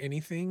change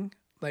anything.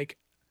 Like,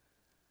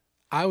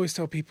 I always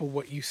tell people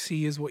what you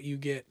see is what you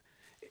get.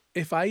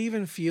 If I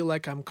even feel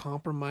like I'm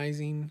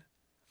compromising,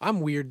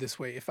 I'm weird this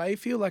way. If I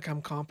feel like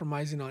I'm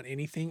compromising on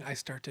anything, I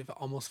start to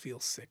almost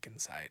feel sick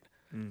inside.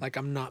 Like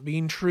I'm not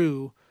being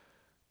true.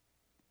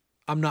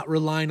 I'm not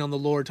relying on the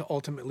Lord to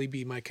ultimately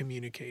be my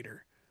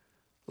communicator.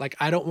 Like,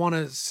 I don't want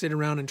to sit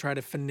around and try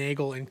to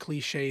finagle and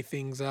cliche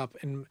things up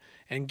and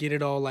get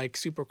it all like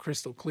super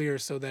crystal clear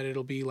so that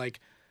it'll be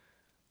like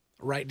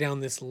right down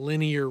this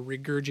linear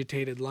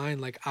regurgitated line.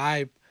 Like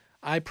I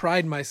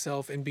pride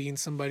myself in being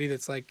somebody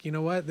that's like, you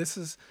know what, this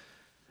is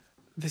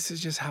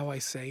just how I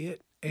say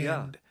it.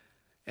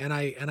 And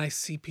I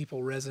see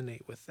people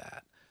resonate with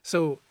that.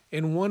 So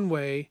in one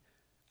way,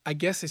 I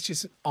guess it's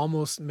just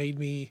almost made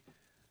me,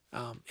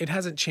 it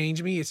hasn't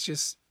changed me. It's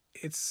just,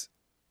 it's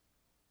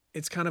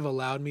kind of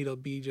allowed me to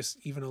be just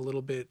even a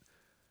little bit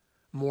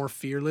more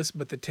fearless.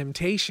 But the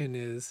temptation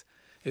is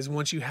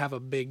once you have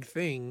a big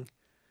thing,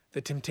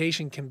 the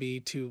temptation can be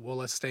to, well,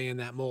 let's stay in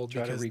that mold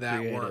because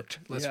that worked.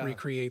 Let's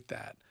recreate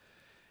that.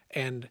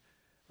 And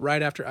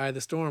right after Eye of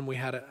the Storm,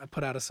 I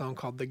put out a song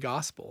called The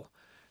Gospel,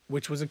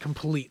 which was a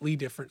completely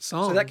different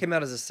song. So that came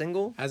out as a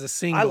single? As a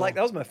single.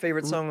 That was my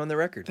favorite song on the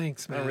record.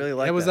 Thanks, man. I really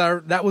like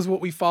that. That was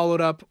what we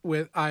followed up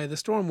with Eye of the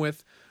Storm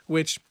with,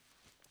 which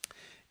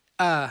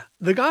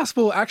The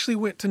Gospel actually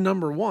went to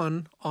number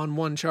 1 on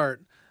one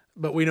chart,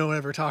 but we don't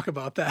ever talk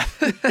about that.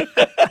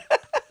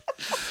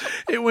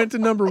 It went to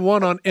number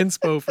 1 on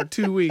Inspo for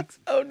 2 weeks.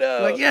 Oh,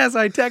 no. Like, yes,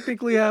 I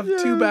technically have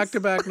 2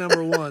 back-to-back number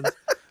 1s.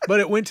 But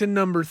it went to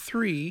number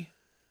 3.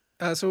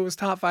 So it was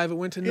top 5. It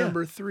went to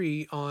number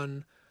 3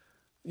 on,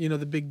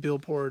 the big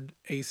Billboard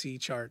AC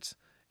charts.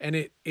 And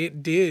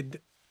it did.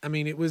 I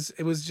mean, it was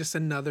just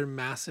another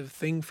massive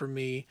thing for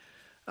me.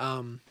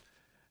 And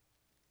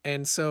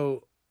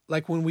so,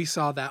 like, when we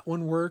saw that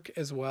one work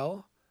as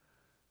well,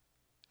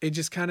 it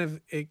just kind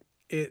of,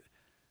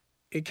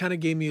 it kind of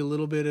gave me a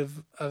little bit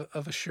of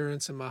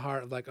assurance in my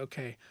heart of like,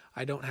 okay,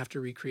 I don't have to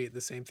recreate the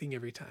same thing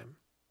every time.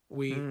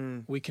 We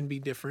can be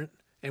different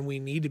and we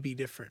need to be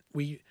different.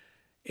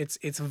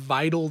 It's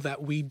vital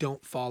that we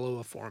don't follow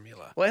a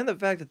formula. Well, and the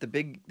fact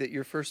that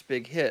your first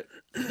big hit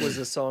was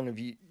a song of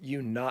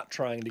you not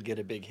trying to get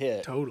a big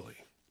hit Totally.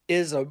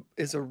 is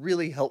a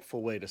really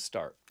helpful way to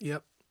start.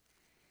 Yep.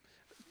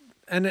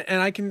 And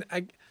I can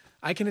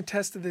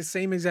attest to the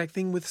same exact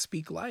thing with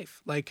Speak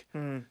Life. Like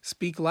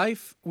Speak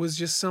Life was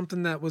just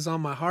something that was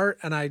on my heart,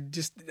 and I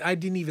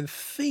didn't even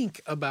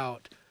think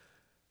about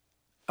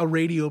a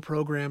radio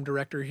program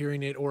director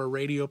hearing it or a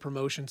radio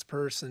promotions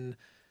person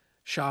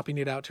shopping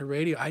it out to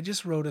radio. I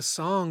just wrote a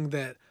song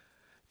that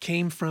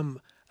came from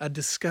a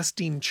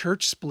disgusting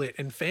church split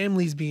and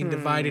families being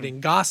divided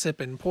and gossip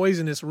and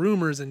poisonous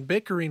rumors and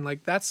bickering.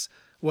 Like that's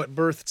what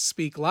birthed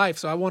Speak Life.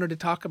 So I wanted to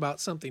talk about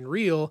something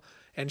real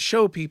and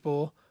show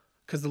people,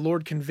 because the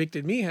Lord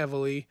convicted me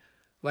heavily,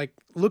 like,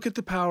 look at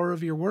the power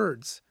of your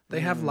words.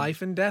 They have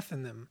life and death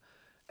in them.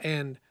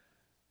 And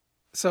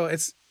so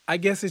I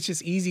guess it's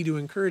just easy to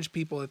encourage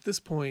people at this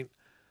point,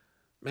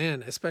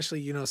 man,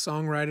 especially,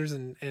 songwriters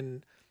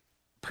and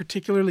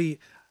particularly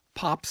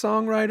pop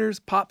songwriters.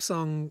 Pop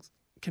songs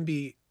can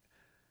be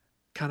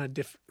kind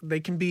of they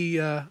can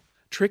be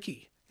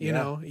tricky. You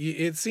know,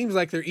 it seems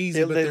like they're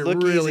easy, but they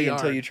look really easy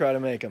hard until you try to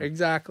make them.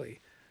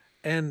 Exactly.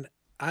 And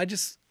I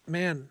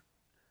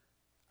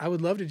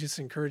would love to just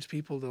encourage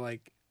people to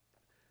like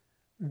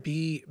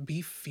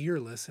be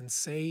fearless and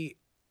say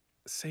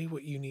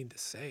what you need to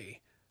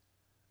say,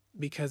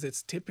 because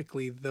it's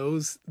typically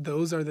those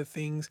are the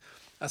things.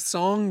 A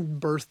song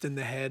birthed in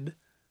the head.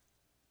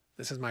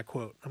 This is my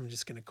quote. I'm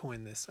just going to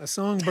coin this. A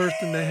song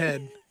birthed in the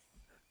head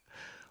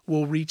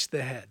will reach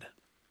the head,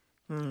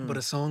 but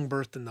a song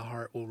birthed in the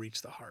heart will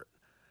reach the heart.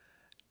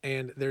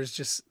 And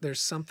there's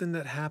something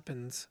that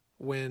happens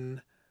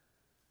when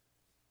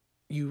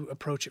you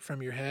approach it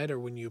from your head or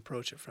when you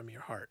approach it from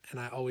your heart. And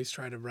I always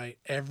try to write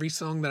every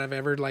song that I've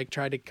ever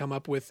tried to come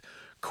up with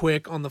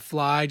quick on the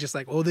fly, just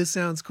like, oh, this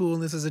sounds cool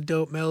and this is a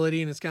dope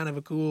melody and it's kind of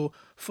a cool,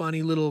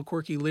 funny little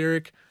quirky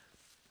lyric.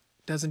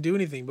 Doesn't do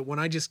anything. But when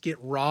I just get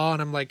raw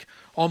and I'm like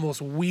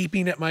almost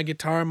weeping at my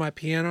guitar and my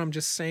piano, I'm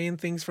just saying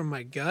things from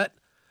my gut.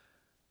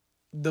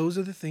 Those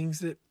are the things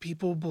that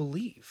people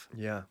believe.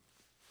 Yeah.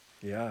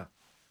 Yeah.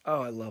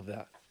 Oh, I love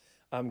that.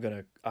 I'm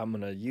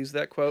gonna use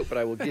that quote, but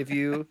I will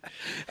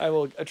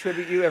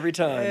attribute you every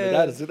time.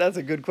 Yeah. That's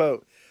a good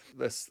quote.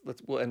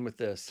 We'll end with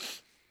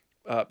this.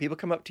 People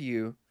come up to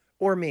you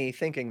or me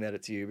thinking that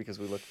it's you because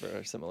we look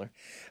very similar.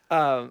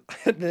 And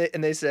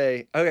they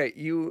say, okay,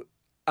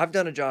 I've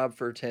done a job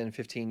for 10,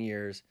 15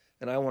 years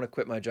and I want to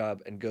quit my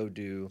job and go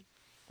do,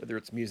 whether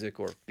it's music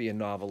or be a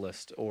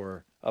novelist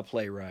or a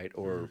playwright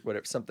or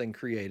whatever, something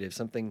creative,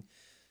 something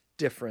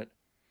different.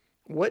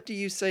 What do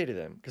you say to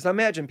them? Because I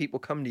imagine people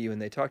come to you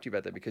and they talk to you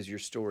about that because your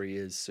story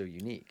is so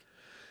unique.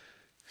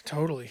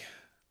 Totally.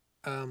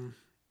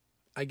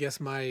 I guess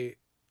my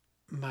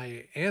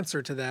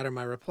answer to that or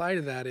my reply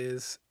to that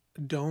is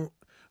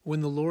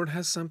when the Lord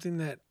has something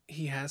that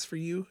he has for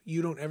you,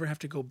 you don't ever have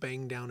to go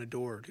bang down a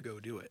door to go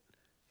do it.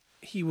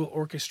 He will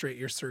orchestrate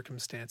your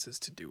circumstances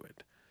to do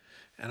it.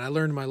 And I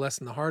learned my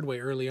lesson the hard way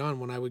early on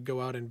when I would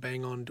go out and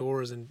bang on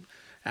doors and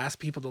ask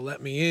people to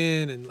let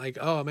me in and like,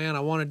 oh man,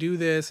 I want to do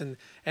this. And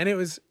it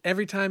was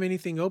every time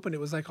anything opened, it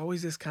was like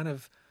always this kind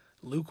of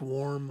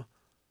lukewarm,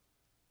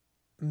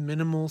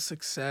 minimal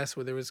success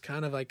where there was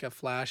kind of like a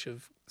flash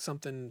of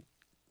something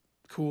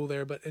cool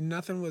there, but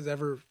nothing was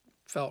ever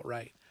felt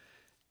right.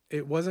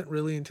 It wasn't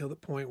really until the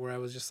point where I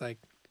was just like,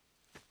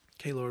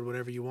 okay, Lord,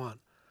 whatever you want.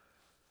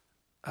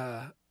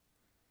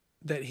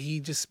 That he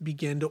just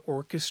began to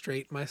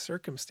orchestrate my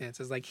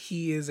circumstances. Like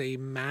he is a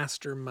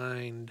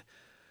mastermind,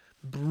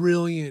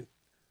 brilliant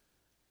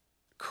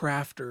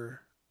crafter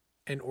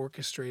and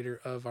orchestrator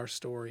of our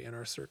story and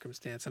our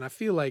circumstance. And I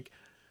feel like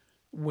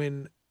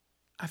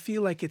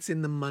it's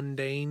in the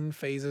mundane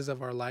phases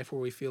of our life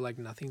where we feel like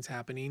nothing's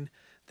happening,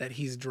 that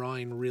he's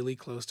drawing really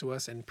close to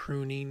us and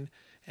pruning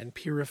and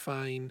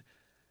purifying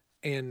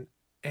and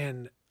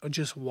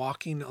just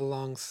walking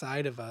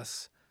alongside of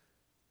us,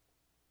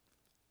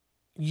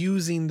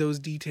 using those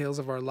details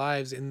of our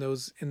lives in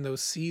those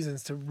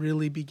seasons to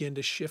really begin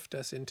to shift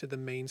us into the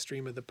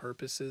mainstream of the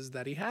purposes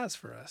that he has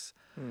for us.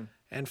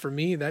 And for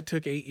me, that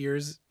took 8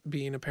 years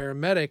being a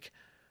paramedic,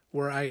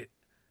 where I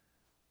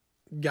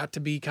got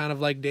to be kind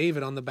of like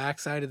David on the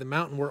backside of the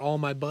mountain, where all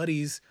my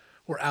buddies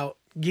were out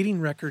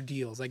getting record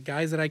deals. Like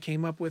guys that I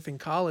came up with in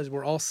college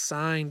were all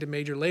signed to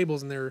major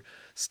labels and they're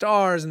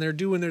stars and they're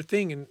doing their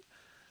thing. And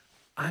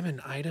I'm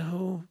in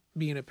Idaho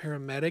being a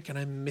paramedic and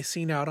I'm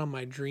missing out on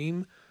my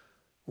dream,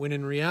 when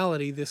in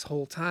reality, this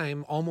whole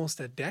time,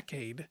 almost a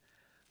decade,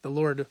 the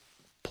Lord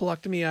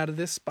plucked me out of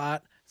this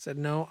spot, said,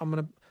 no, I'm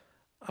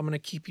going to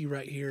keep you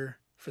right here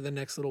for the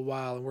next little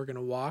while. And we're going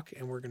to walk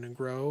and we're going to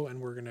grow and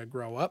we're going to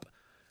grow up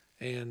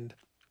and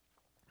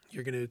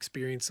you're going to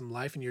experience some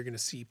life and you're going to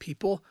see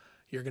people.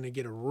 You're going to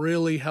get a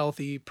really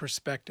healthy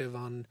perspective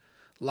on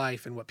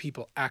life and what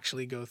people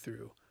actually go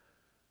through.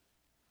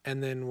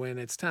 And then when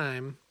it's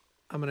time,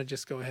 I'm going to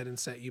just go ahead and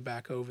set you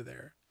back over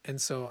there. And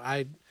so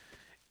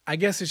I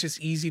guess it's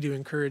just easy to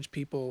encourage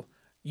people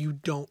you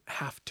don't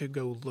have to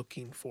go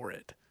looking for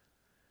it.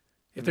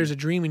 If there's a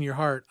dream in your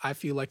heart, I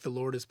feel like the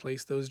Lord has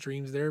placed those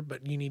dreams there,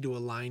 but you need to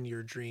align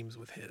your dreams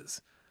with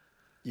His.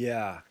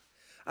 Yeah.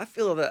 I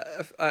feel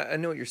that I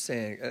know what you're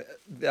saying.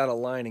 That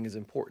aligning is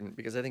important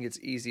because I think it's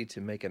easy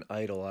to make an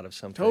idol out of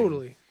something.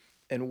 Totally.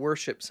 And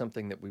worship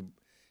something that we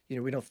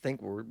don't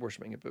think we're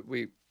worshiping it, but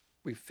we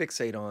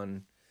fixate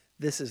on,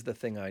 this is the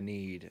thing I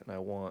need and I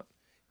want.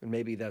 And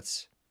maybe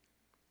that's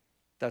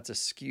a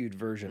skewed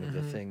version of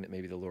the thing that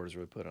maybe the Lord has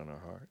really put on our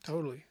hearts.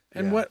 Totally.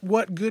 And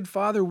what good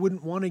father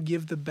wouldn't want to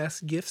give the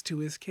best gifts to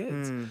his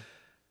kids?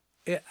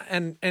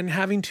 And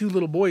having 2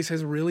 little boys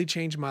has really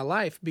changed my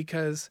life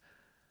because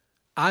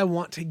I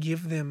want to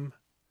give them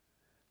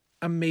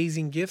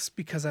amazing gifts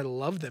because I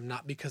love them,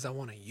 not because I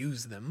want to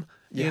use them,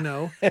 you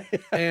know?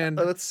 And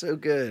oh, that's so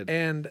good.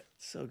 And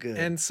so good.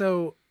 And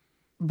so,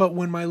 but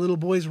when my little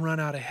boys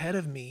run out ahead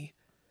of me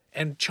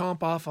and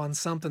chomp off on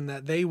something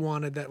that they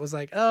wanted that was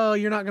like, oh,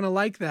 you're not going to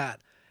like that.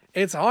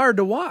 It's hard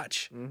to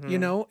watch, you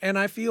know? And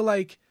I feel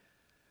like,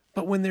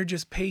 but when they're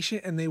just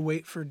patient and they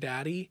wait for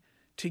daddy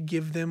to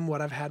give them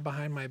what I've had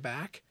behind my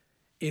back,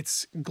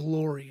 it's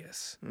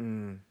glorious.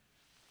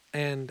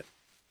 And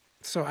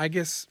so I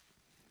guess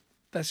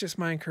that's just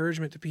my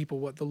encouragement to people.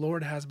 What the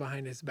Lord has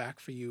behind his back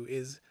for you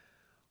is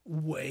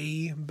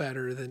way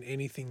better than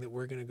anything that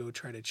we're going to go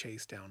try to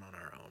chase down on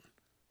our own.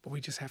 But we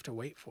just have to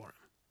wait for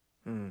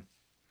him.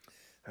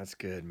 That's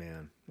good,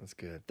 man. That's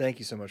good. Thank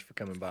you so much for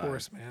coming by. Of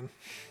course, man.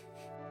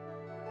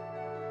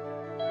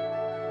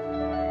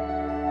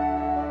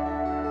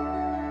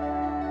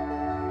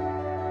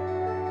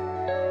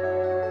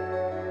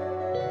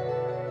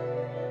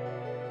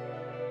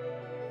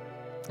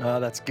 Oh,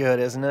 that's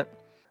good, isn't it?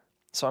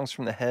 Songs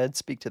from the head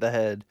speak to the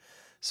head.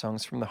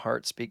 Songs from the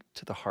heart speak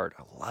to the heart.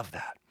 I love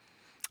that.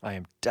 I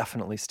am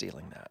definitely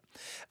stealing that.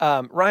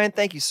 Ryan,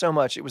 thank you so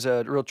much. It was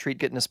a real treat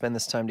getting to spend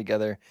this time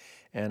together,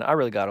 and I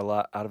really got a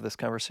lot out of this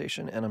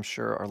conversation, and I'm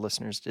sure our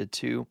listeners did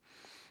too.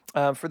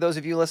 For those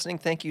of you listening,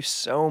 thank you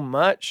so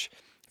much.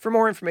 For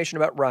more information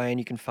about Ryan,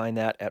 you can find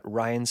that at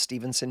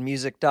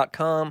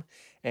ryanstevensonmusic.com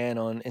and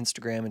on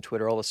Instagram and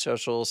Twitter, all the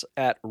socials,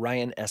 at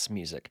Ryan S.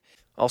 Music.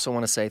 Also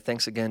want to say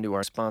thanks again to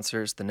our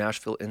sponsors, the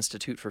Nashville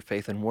Institute for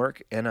Faith and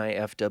Work,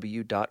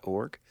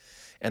 nifw.org,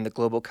 and the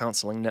Global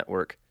Counseling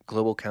Network,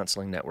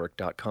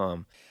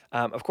 globalcounselingnetwork.com.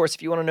 Of course,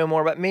 if you want to know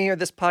more about me or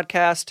this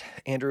podcast,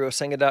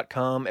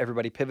 andrewosenga.com,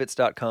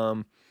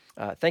 everybodypivots.com.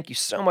 Thank you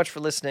so much for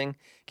listening.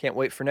 Can't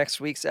wait for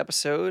next week's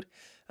episode.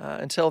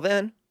 Until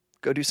then,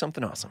 go do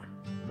something awesome.